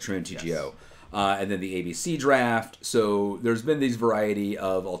Vanguards from MTGO. Yes. And then the ABC draft. So there's been these variety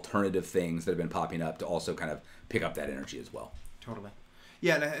of alternative things that have been popping up to also kind of pick up that energy as well. Totally.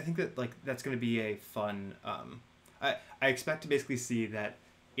 Yeah, and I think that like that's going to be a fun... I expect to basically see that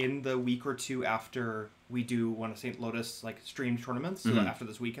in the week or two after we do one of St. Lotus like streamed tournaments, so that after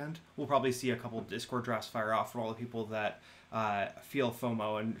this weekend, we'll probably see a couple of Discord drafts fire off from all the people that feel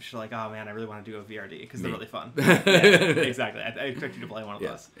FOMO and she's like, oh man, I really want to do a VRD because they're really fun. Yeah, exactly. I expect you to play one of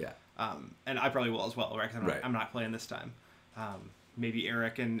those. Yeah. And I probably will as well, right? Because I'm not playing this time. Maybe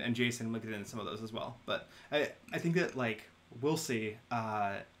Eric and Jason will get in some of those as well. But I think that, like, we'll see.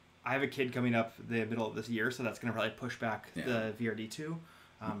 I have a kid coming up the middle of this year, so that's going to probably push back the VRD too.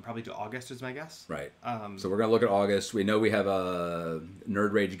 Probably to August is my guess. Right. So we're going to look at August. We know we have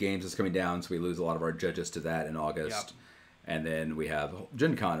Nerd Rage Games is coming down, so we lose a lot of our judges to that in August. Yep. And then we have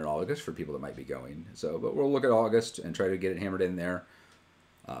Gen Con in August for people that might be going. So, but we'll look at August and try to get it hammered in there.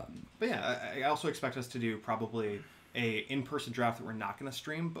 But yeah, I also expect us to do probably a in-person draft that we're not going to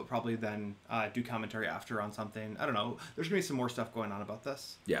stream, but probably then do commentary after on something. I don't know. There's going to be some more stuff going on about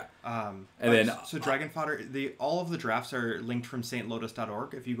this. Yeah. And then so Dragon Fodder, all of the drafts are linked from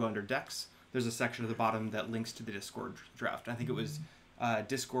stlotus.org. If you go under decks, there's a section at the bottom that links to the Discord draft. I think it was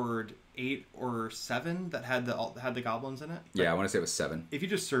Discord 8 or 7 that had the goblins in it. But yeah, I want to say it was 7. If you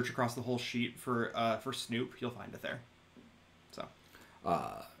just search across the whole sheet for Snoop, you'll find it there. So.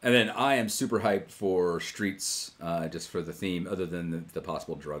 And then I am super hyped for Streets, just for the theme, other than the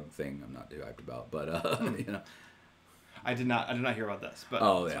possible drug thing. I'm not too hyped about, but you know, I did not hear about this.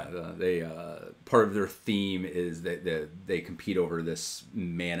 But they part of their theme is that they compete over this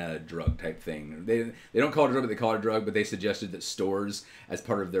mana drug type thing. They don't call it a drug, but they call it a drug. But they suggested that stores, as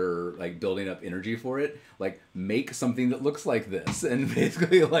part of their like building up energy for it, like make something that looks like this, and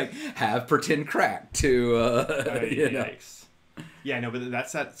basically like have pretend crack to you know. Yeah, no, but that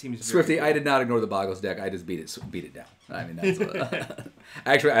set seems Swifty. cool. I did not ignore the Boggles deck. I just beat it down. I mean, that's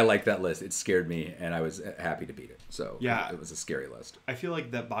actually I like that list. It scared me, and I was happy to beat it. So yeah, it was a scary list. I feel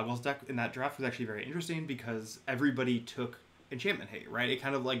like that Boggles deck in that draft was actually very interesting because everybody took Enchantment Hate, right? It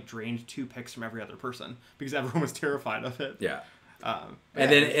kind of like drained 2 picks from every other person because everyone was terrified of it. Yeah.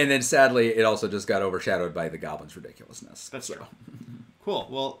 And then sadly, it also just got overshadowed by the Goblins' ridiculousness. That's true. Cool.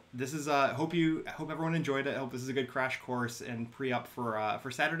 Well, this is. I hope everyone enjoyed it. I hope this is a good crash course and pre-up for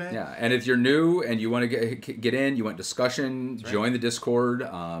Saturday. Yeah, and if you're new and you want to get in, you want discussion, join the Discord.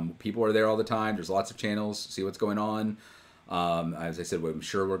 People are there all the time. There's lots of channels. See what's going on. As I said, I'm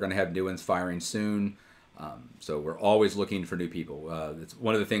sure we're going to have new ones firing soon. So we're always looking for new people. It's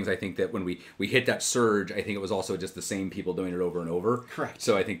one of the things I think that when we hit that surge, I think it was also just the same people doing it over and over. Correct.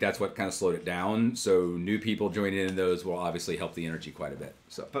 So I think that's what kind of slowed it down. So new people joining in those will obviously help the energy quite a bit.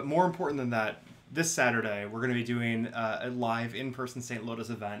 So, but more important than that, this Saturday we're going to be doing a live in-person St. Lotus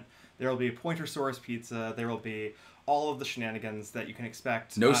event. There will be a Pointer Source pizza. There will be all of the shenanigans that you can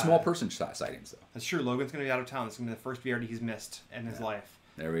expect. No small person sightings though. That's true. Logan's going to be out of town. This is going to be the first VRD he's missed in his life.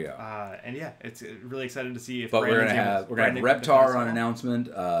 There we go. And yeah, it's really excited to see if. But we're gonna have Reptar on announcement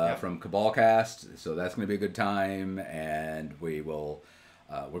from Cabalcast, so that's gonna be a good time, and we will.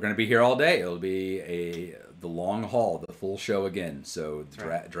 We're gonna be here all day. It'll be the long haul, the full show again. So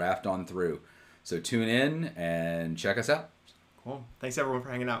draft on through. So tune in and check us out. Cool. Thanks everyone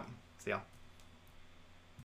for hanging out.